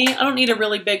squeegee. I don't need a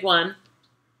really big one.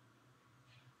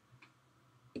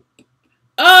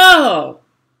 Oh,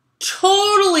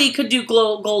 totally could do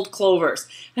gold clovers.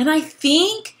 And I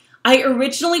think I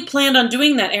originally planned on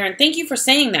doing that, Erin. Thank you for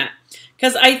saying that.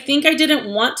 Because I think I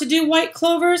didn't want to do white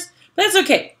clovers, but that's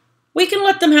okay. We can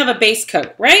let them have a base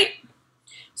coat, right?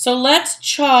 So let's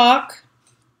chalk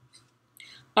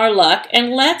our luck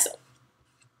and let's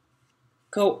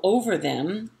go over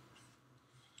them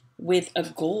with a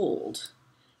gold.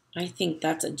 I think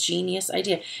that's a genius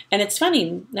idea. And it's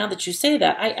funny, now that you say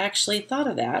that, I actually thought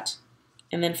of that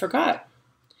and then forgot.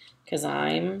 Because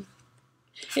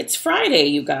it's Friday,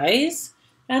 you guys,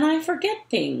 and I forget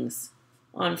things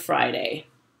on Friday.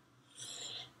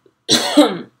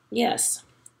 Yes.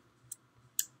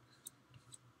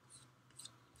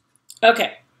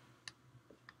 Okay.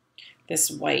 This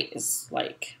white is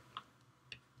like...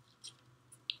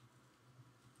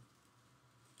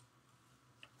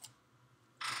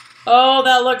 Oh,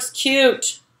 that looks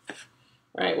cute.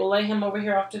 All right, we'll lay him over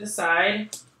here off to the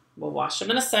side. We'll wash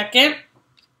him in a second.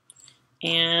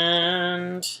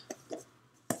 And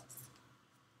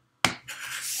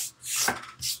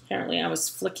apparently I was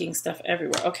flicking stuff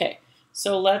everywhere. Okay,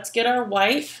 so let's get our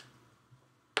white.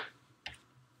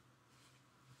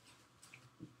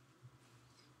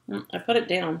 I put it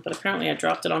down, but apparently I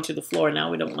dropped it onto the floor. Now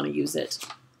we don't want to use it.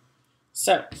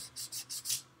 So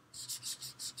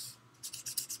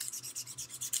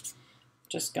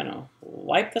just gonna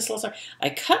wipe this little. I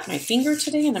cut my finger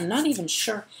today and I'm not even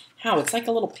sure how. It's like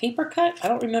a little paper cut. I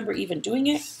don't remember even doing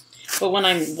it. But when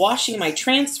I'm washing my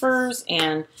transfers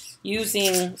and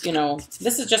using, you know,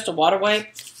 this is just a water wipe,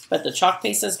 but the chalk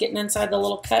paste is getting inside the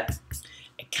little cut,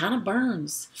 it kind of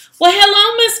burns. Well,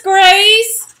 hello, Miss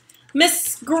Grace.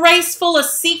 Miss Grace full of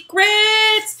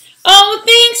secrets. Oh,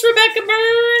 thanks, Rebecca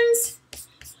Burns.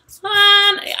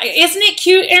 Isn't it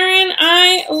cute, Erin?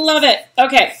 I love it.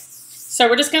 Okay. So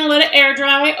we're just going to let it air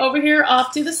dry over here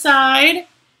off to the side.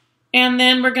 And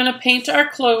then we're going to paint our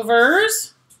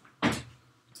clovers. All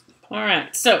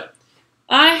right. So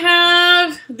I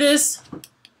have this,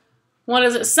 what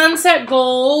is it, sunset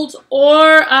gold,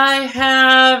 or I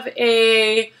have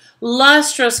a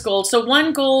lustrous gold. So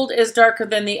one gold is darker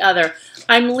than the other.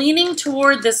 I'm leaning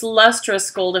toward this lustrous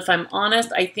gold. If I'm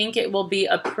honest, I think it will be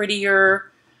a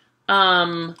prettier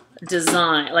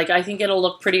design. Like, I think it'll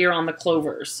look prettier on the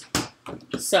clovers.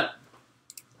 So,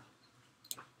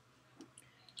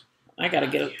 I gotta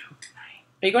get it.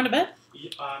 Are you going to bed?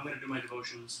 Yeah, I'm going to do my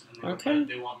devotions. And okay.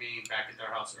 They want me back at their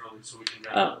house early so we can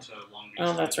drive out to Long Beach.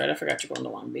 Oh, that's right. I forgot you're going to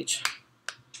Long Beach.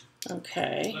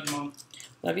 Okay. Love you, Mom.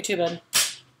 Love you too, bud.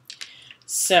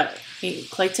 So,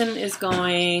 Clayton is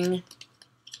going...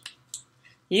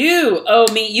 You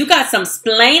owe me. You got some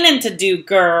splaining to do,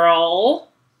 girl.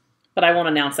 But I won't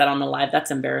announce that on the live.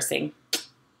 That's embarrassing.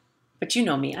 But you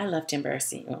know me. I love to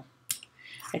embarrass you. Oh.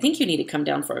 I think you need to come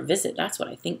down for a visit. That's what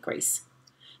I think, Grace.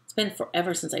 It's been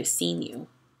forever since I've seen you.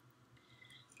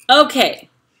 Okay.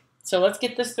 So let's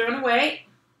get this thrown away.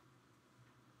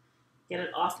 Get it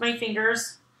off my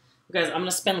fingers. You guys, I'm going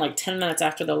to spend like 10 minutes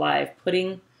after the live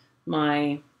cleaning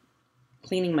my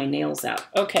nails out.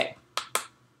 Okay.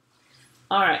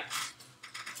 All right.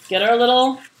 Get our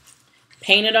little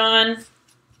painted on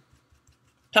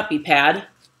puppy pad.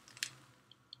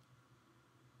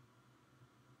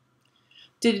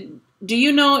 Do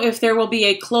you know if there will be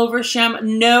a clover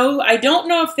sham? No, I don't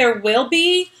know if there will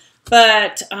be,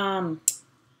 but,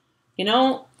 you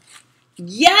know,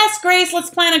 yes, Grace,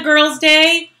 let's plan a girls'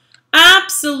 day.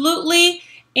 Absolutely.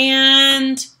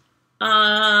 And,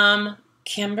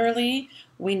 Kimberly,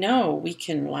 we know we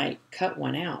can, like, cut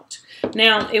one out.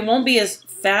 Now, it won't be as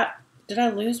fat. Did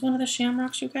I lose one of the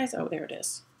shamrocks, you guys? Oh, there it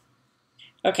is.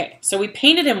 Okay, so we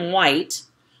painted him white,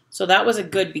 so that was a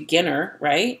good beginner,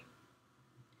 right?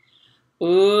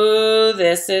 Ooh,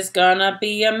 this is gonna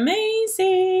be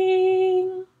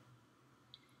amazing.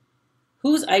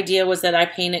 Whose idea was that I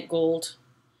paint it gold?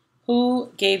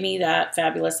 Who gave me that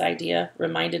fabulous idea?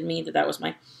 Reminded me that that was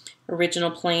my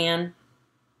original plan.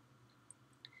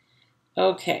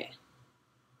 Okay.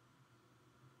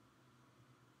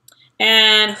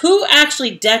 And who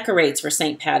actually decorates for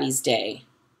St. Patty's Day?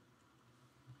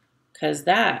 Because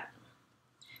that,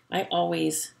 I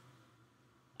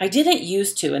didn't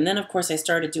used to, and then of course I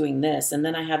started doing this, and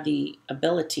then I have the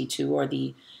ability to, or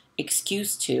the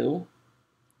excuse to,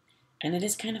 and it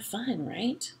is kind of fun,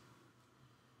 right?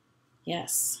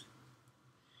 Yes.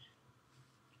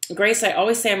 Grace, I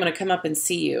always say I'm going to come up and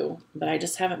see you, but I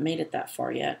just haven't made it that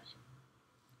far yet.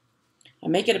 I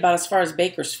make it about as far as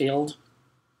Bakersfield,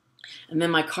 and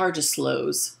then my car just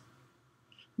slows.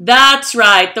 That's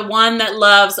right, the one that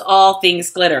loves all things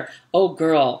glitter. Oh,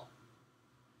 girl.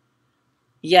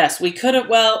 Yes, we could have,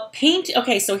 well, paint.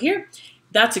 Okay, so here,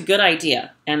 that's a good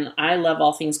idea. And I love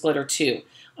all things glitter too.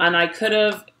 And I could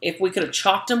have, if we could have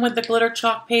chalked them with the glitter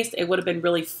chalk paste, it would have been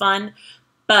really fun.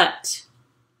 But,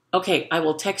 okay, I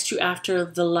will text you after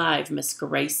the live, Miss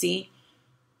Gracie.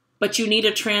 But you need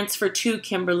a transfer too,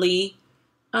 Kimberly.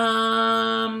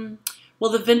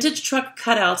 Well, the vintage truck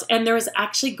cutouts, and there is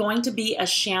actually going to be a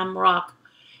shamrock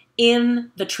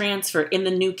in the transfer, in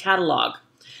the new catalog.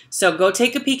 So go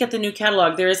take a peek at the new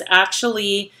catalog. There is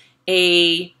actually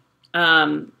a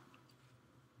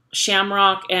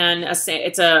shamrock and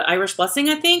it's a Irish blessing,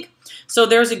 I think. So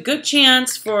there's a good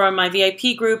chance for my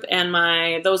VIP group and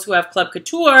those who have Club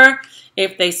Couture,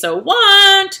 if they so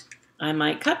want, I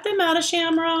might cut them out a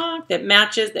shamrock that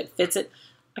matches, that fits it.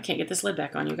 I can't get this lid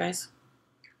back on, you guys.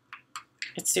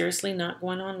 It's seriously not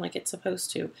going on like it's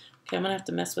supposed to. Okay, I'm going to have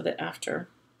to mess with it after.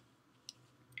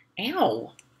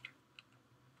 Ow.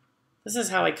 This is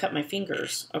how I cut my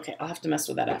fingers. Okay, I'll have to mess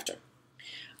with that after.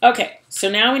 Okay,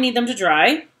 so now we need them to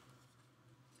dry.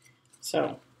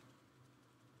 So,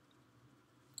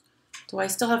 do I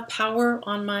still have power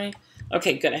on my...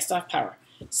 Okay, good, I still have power.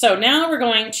 So now we're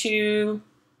going to...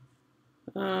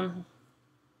 where's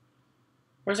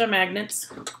our magnets?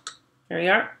 There we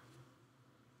are.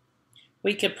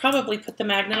 We could probably put the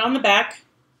magnet on the back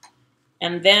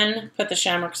and then put the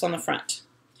shamrocks on the front.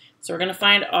 So we're going to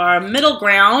find our middle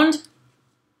ground.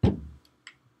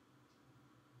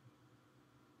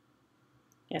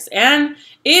 Yes, and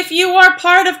if you are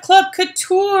part of Club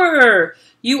Couture,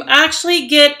 you actually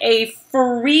get a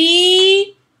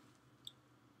free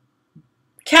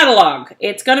catalog.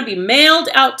 It's going to be mailed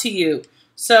out to you.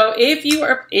 So if you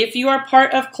are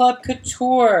part of Club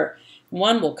Couture,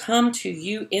 one will come to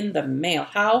you in the mail.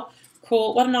 How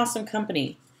cool. What an awesome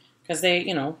company. Because they,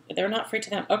 you know, they're not free to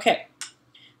them. Okay.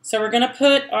 So we're going to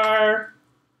put our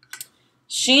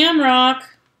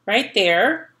shamrock right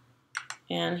there.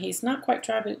 And he's not quite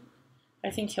dry, but I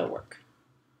think he'll work.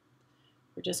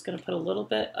 We're just going to put a little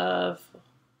bit of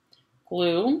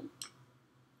glue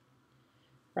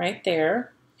right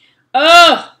there.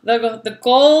 Oh, the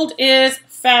gold is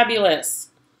fabulous.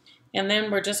 And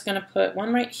then we're just going to put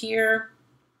one right here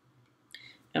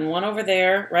and one over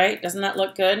there, right? Doesn't that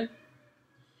look good?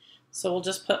 So we'll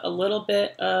just put a little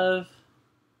bit of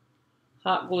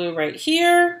hot glue right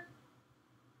here.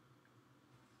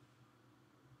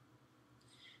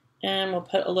 And we'll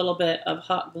put a little bit of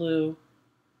hot glue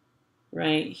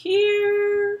right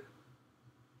here.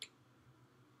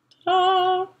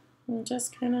 Ta-da! And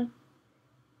just kind of...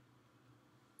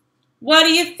 What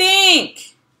do you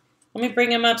think? Let me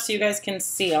bring him up so you guys can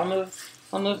see. I'll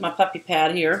move my puppy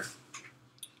pad here.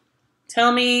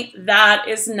 Tell me that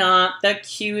is not the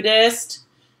cutest.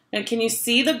 And can you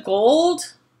see the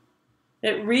gold?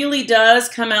 It really does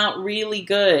come out really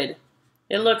good.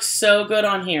 It looks so good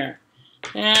on here.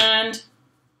 And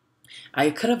I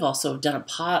could have also done a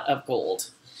pot of gold.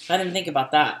 I didn't think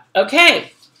about that.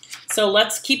 Okay, so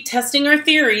let's keep testing our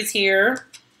theories here.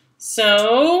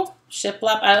 So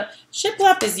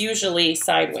shiplap is usually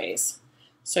sideways.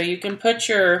 So you can put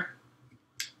your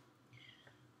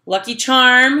Lucky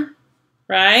Charm,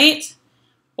 right?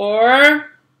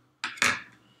 Or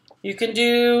you can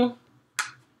do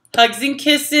Hugs and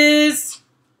Kisses,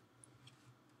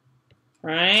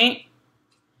 right?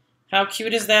 How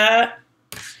cute is that?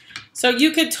 So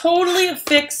you could totally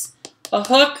fix a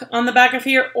hook on the back of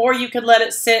here, or you could let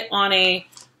it sit on a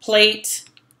plate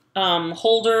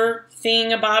holder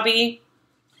thing-a-bobby.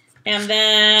 And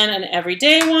then an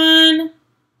everyday one,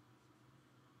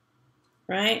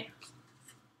 right?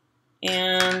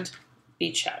 And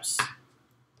beach house.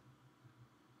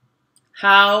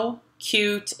 How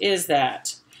cute is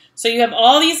that? So you have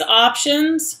all these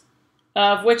options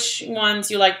of which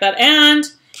ones you like better. And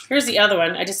here's the other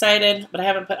one. I decided, but I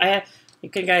haven't put, you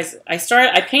can guys,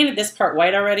 I painted this part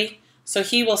white already. So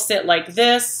he will sit like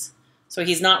this. So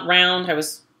he's not round.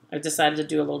 I decided to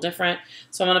do a little different.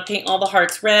 So I'm going to paint all the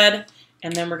hearts red.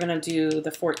 And then we're going to do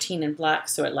the 14 in black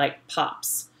so it like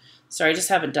pops. So I just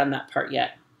haven't done that part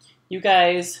yet. You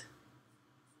guys,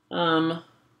 it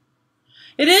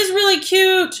is really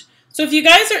cute. So if you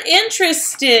guys are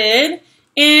interested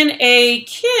in a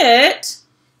kit,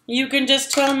 you can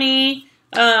just tell me.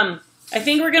 I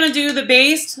think we're going to do the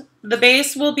base. The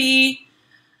base will be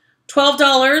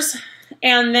 $12,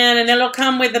 and it'll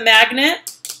come with the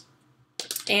magnet.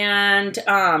 And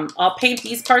I'll paint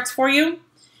these parts for you.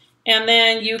 And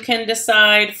then you can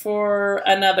decide for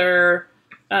another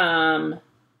 7.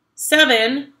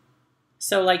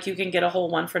 So like you can get a whole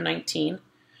one for 19.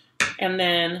 And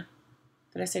then,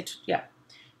 did I say, yeah.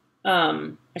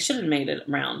 I should have made it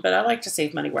round, but I like to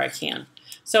save money where I can.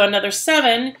 So another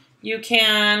 7, you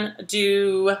can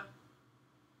do,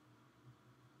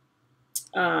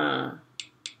 I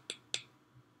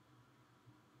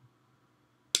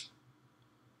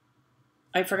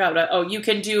forgot what you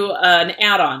can do an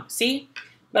add-on, see?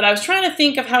 But I was trying to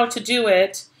think of how to do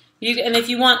it. And if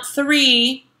you want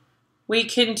 3, we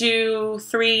can do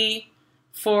 3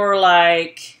 for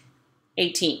like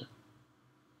 18.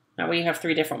 Now we have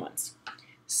 3 different ones.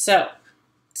 So,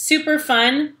 super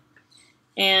fun.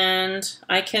 And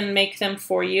I can make them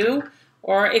for you.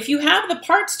 Or if you have the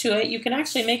parts to it, you can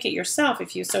actually make it yourself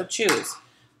if you so choose.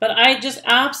 But I just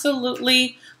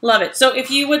absolutely love it. So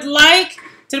if you would like,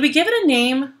 did we give it a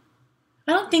name?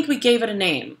 I don't think we gave it a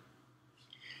name.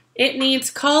 It needs,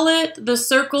 call it the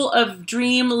Circle of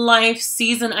Dream Life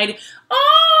Season ID.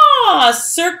 Oh,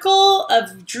 Circle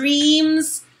of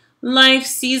Dreams, Life,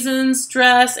 Seasons,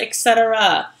 Dress,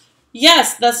 etc.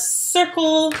 Yes, the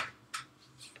Circle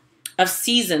of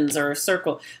Seasons or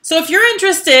Circle. So if you're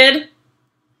interested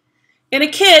in a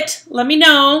kit, let me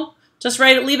know. Just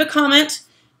leave a comment,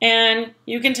 and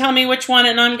you can tell me which one,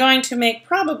 and I'm going to make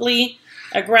probably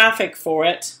a graphic for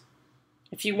it.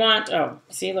 If you want, oh,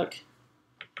 see, look.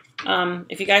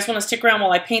 If you guys want to stick around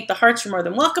while I paint the hearts, you're more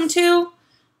than welcome to.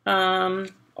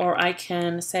 Or I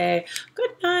can say,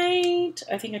 good night.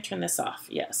 I think I turned this off,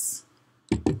 yes.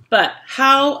 But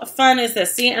how fun is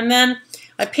this? See, and then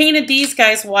I painted these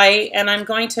guys white, and I'm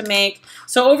going to make,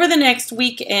 so over the next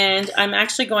weekend, I'm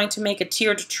actually going to make a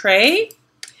tiered tray.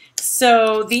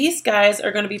 So these guys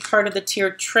are going to be part of the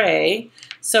tiered tray.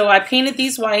 So I painted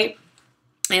these white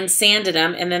and sanded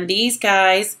them, and then these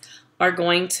guys are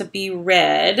going to be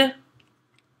red.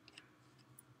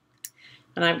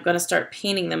 And I'm going to start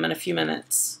painting them in a few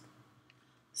minutes.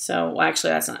 So, well,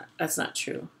 actually, that's not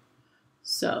true.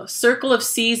 So, Circle of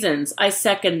Seasons. I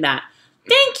second that.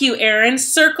 Thank you, Erin.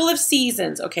 Circle of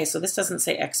Seasons. Okay, so this doesn't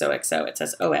say XOXO. It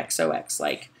says OXOX,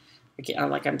 like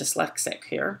I'm dyslexic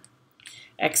here.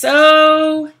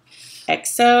 XO,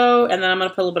 XO, and then I'm going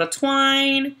to put a little bit of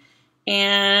twine.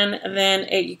 And then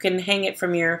you can hang it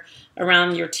from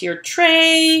around your tiered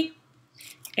tray.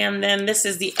 And then this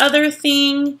is the other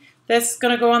thing that's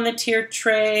going to go on the tiered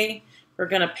tray. We're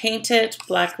going to paint it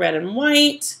black, red, and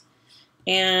white.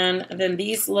 And then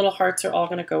these little hearts are all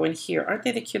going to go in here. Aren't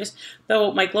they the cutest?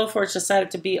 Though my Glowforge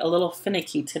decided to be a little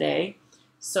finicky today.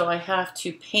 So I have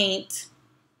to paint.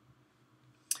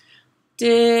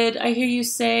 Did I hear you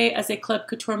say as a Club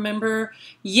Couture member?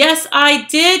 Yes, I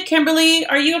did, Kimberly.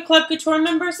 Are you a Club Couture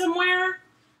member somewhere?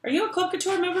 Are you a Club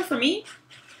Couture member for me?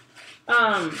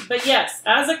 But yes,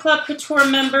 as a Club Couture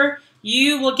member,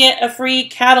 you will get a free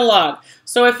catalog.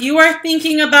 So if you are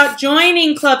thinking about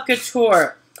joining Club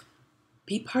Couture,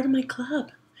 be part of my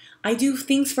club. I do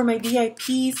things for my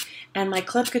VIPs and my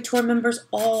Club Couture members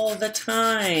all the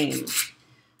time.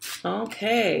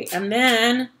 Okay, and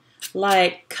then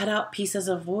like cut out pieces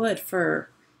of wood for,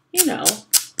 you know,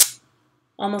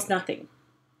 almost nothing.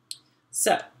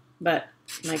 So, but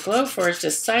my Glowforge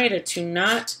decided to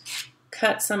not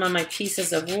cut some of my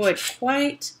pieces of wood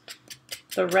quite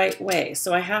the right way.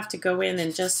 So I have to go in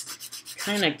and just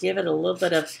kind of give it a little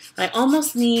bit of, I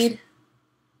almost need,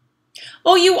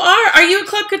 oh, you are? Are you a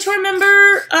Club Couture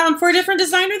member for a different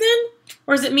designer then?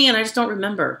 Or is it me and I just don't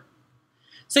remember?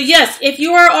 So yes, if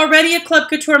you are already a Club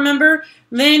Couture member,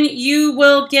 then you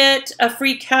will get a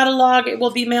free catalog. It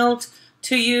will be mailed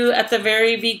to you at the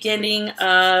very beginning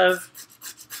of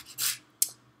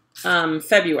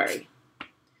February.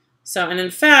 So, and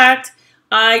in fact,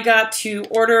 I got to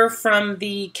order from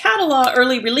the catalog,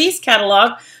 early release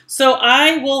catalog, so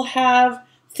I will have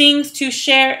things to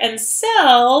share and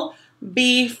sell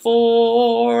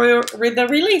before the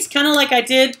release, kind of like I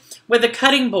did with the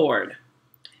cutting board.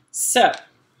 So,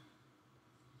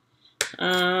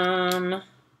 I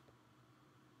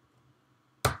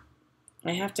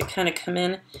have to kind of come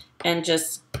in and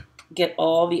just get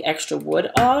all the extra wood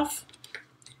off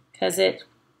because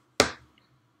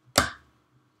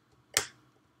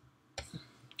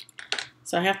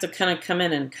so I have to kind of come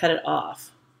in and cut it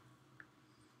off.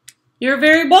 You're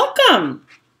very welcome.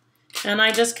 And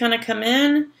I just kind of come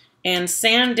in and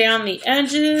sand down the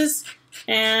edges,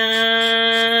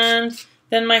 and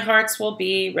then my hearts will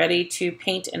be ready to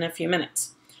paint in a few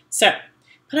minutes. So,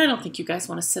 but I don't think you guys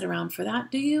want to sit around for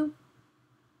that, do you?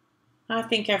 I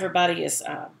think everybody is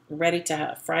ready to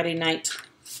have Friday night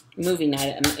movie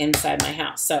night inside my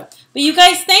house. So, but you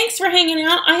guys, thanks for hanging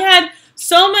out. I had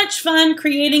So much fun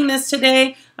creating this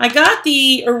today. I got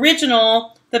the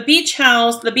original, the beach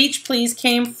house, the beach please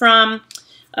came from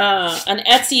an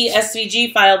Etsy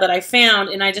SVG file that I found,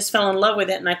 and I just fell in love with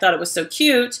it, and I thought it was so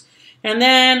cute. And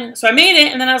then, so I made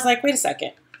it, and then I was like, wait a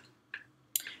second.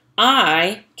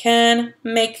 I can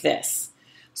make this.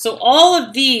 So all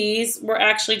of these were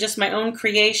actually just my own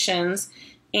creations,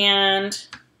 and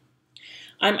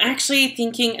I'm actually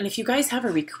thinking, and if you guys have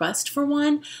a request for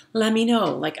one, let me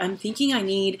know. Like, I'm thinking I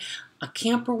need a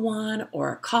camper one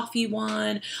or a coffee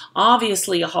one,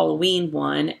 obviously a Halloween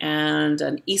one, and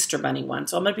an Easter bunny one.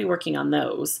 So I'm going to be working on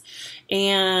those.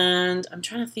 And I'm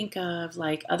trying to think of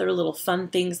like other little fun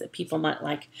things that people might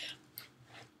like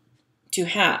to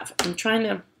have. I'm trying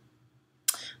to,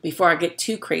 before I get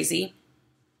too crazy,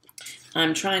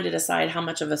 I'm trying to decide how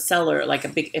much of a seller, like a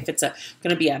big, if it's going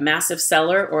to be a massive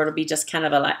seller or it'll be just kind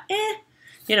of a like,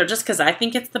 you know, just because I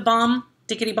think it's the bomb,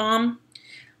 diggity bomb.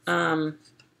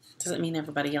 Doesn't mean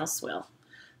everybody else will.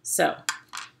 So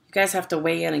you guys have to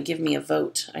weigh in and give me a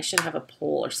vote. I should have a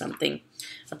poll or something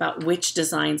about which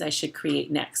designs I should create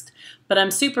next. But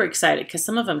I'm super excited because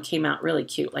some of them came out really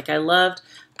cute. Like I loved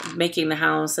making the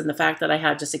house, and the fact that I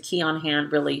had just a key on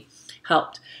hand really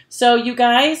helped. So you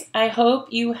guys, I hope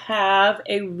you have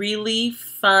a really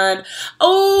fun,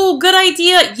 oh, good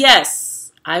idea.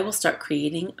 Yes, I will start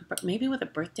creating maybe with a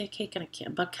birthday cake and a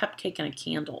cupcake and a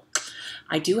candle.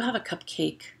 I do have a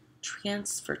cupcake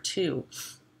transfer too.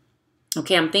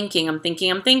 Okay, I'm thinking.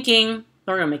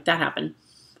 We're gonna make that happen.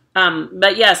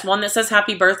 But yes, one that says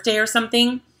happy birthday or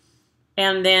something.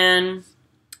 And then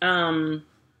 4th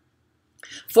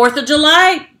of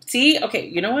July. See, okay,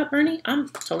 you know what, Bernie? I'm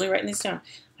totally writing these down.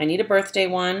 I need a birthday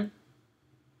one.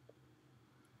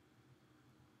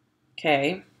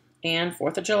 Okay, and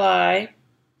 4th of July.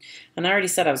 And I already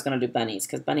said I was gonna do bunnies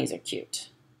because bunnies are cute.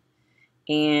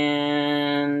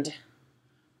 And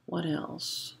what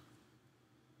else?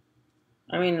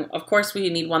 I mean, of course we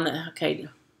need one that, okay.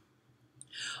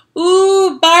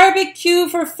 Ooh, barbecue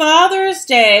for Father's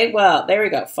Day. Well, there we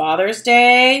go. Father's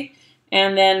Day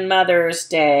and then Mother's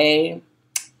Day.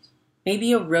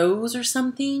 Maybe a rose or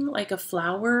something, like a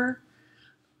flower.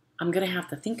 I'm going to have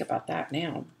to think about that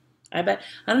now. I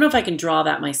don't know if I can draw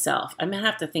that myself. I'm going to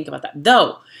have to think about that.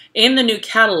 Though, in the new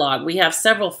catalog, we have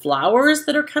several flowers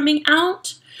that are coming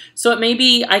out. So it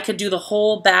maybe I could do the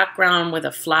whole background with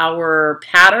a flower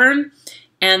pattern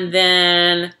and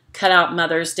then cut out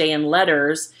Mother's Day in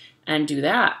letters and do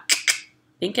that.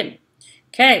 Thinking.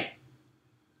 Okay.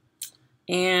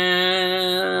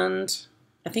 And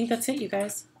I think that's it, you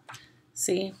guys.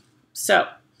 See? So,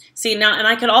 see now, and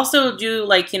I could also do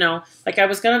like, you know, like I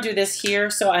was going to do this here.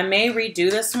 So I may redo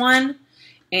this one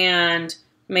and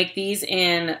make these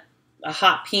in a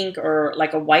hot pink or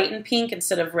like a white and pink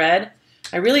instead of red.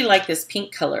 I really like this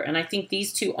pink color, and I think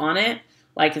these two on it,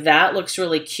 like that, looks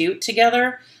really cute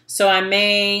together. So I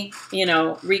may, you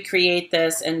know, recreate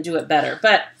this and do it better.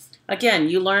 But again,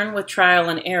 you learn with trial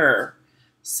and error.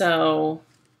 So,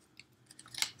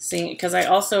 see, because I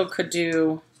also could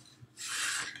do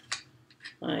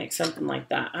like something like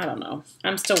that. I don't know.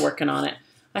 I'm still working on it.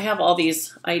 I have all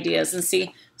these ideas, and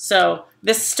see, so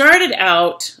this started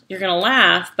out, you're going to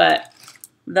laugh, but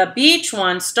the beach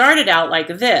one started out like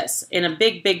this in a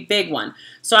big, big, big one.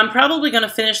 So I'm probably going to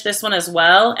finish this one as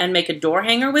well and make a door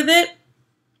hanger with it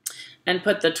and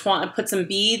put some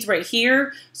beads right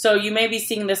here. So you may be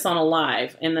seeing this on a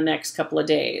live in the next couple of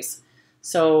days.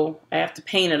 So I have to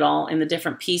paint it all in the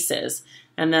different pieces,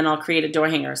 and then I'll create a door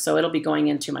hanger. So it'll be going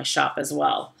into my shop as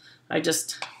well.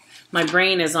 My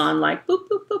brain is on like boop,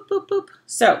 boop, boop, boop, boop.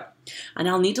 So, and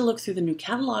I'll need to look through the new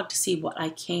catalog to see what I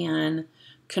can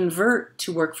convert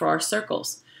to work for our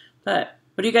circles. But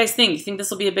what do you guys think? You think this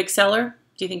will be a big seller?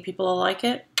 Do you think people will like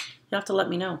it? You'll have to let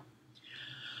me know.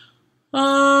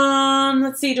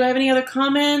 Let's see. Do I have any other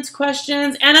comments,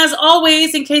 questions? And as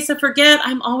always, in case I forget,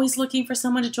 I'm always looking for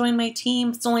someone to join my team.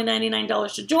 It's only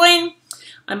 $99 to join.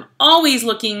 I'm always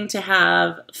looking to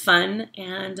have fun,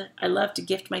 and I love to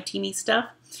gift my teamy stuff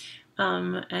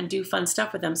and do fun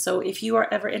stuff with them. So if you are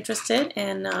ever interested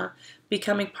in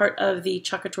becoming part of the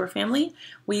Chocolate Tour family,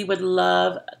 we would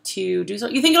love to do so.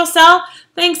 You think it'll sell?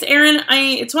 Thanks, Erin.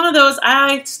 It's one of those,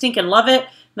 I stinking love it.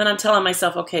 Then I'm telling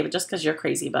myself, okay, but just because you're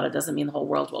crazy about it doesn't mean the whole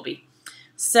world will be.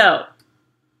 So,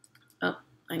 oh,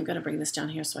 I'm going to bring this down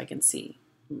here so I can see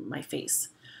my face.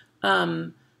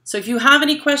 So if you have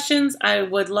any questions, I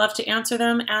would love to answer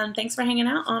them. And thanks for hanging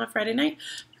out on a Friday night.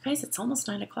 You guys, it's almost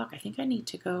 9 o'clock. I think I need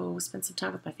to go spend some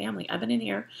time with my family. I've been in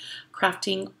here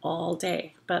crafting all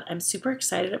day, but I'm super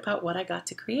excited about what I got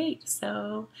to create.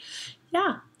 So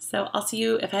yeah, so I'll see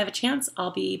you if I have a chance.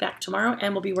 I'll be back tomorrow,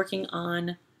 and we'll be working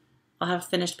on I'll have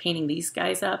finished painting these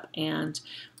guys up, and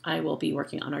I will be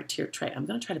working on our tiered tray. I'm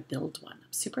going to try to build one.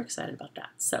 I'm super excited about that.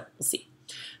 So we'll see.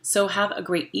 So have a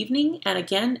great evening. And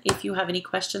again, if you have any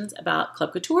questions about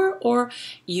Club Couture or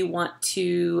you want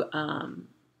to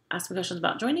ask me questions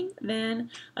about joining, then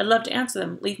I'd love to answer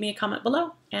them. Leave me a comment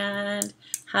below and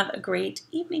have a great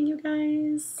evening, you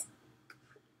guys.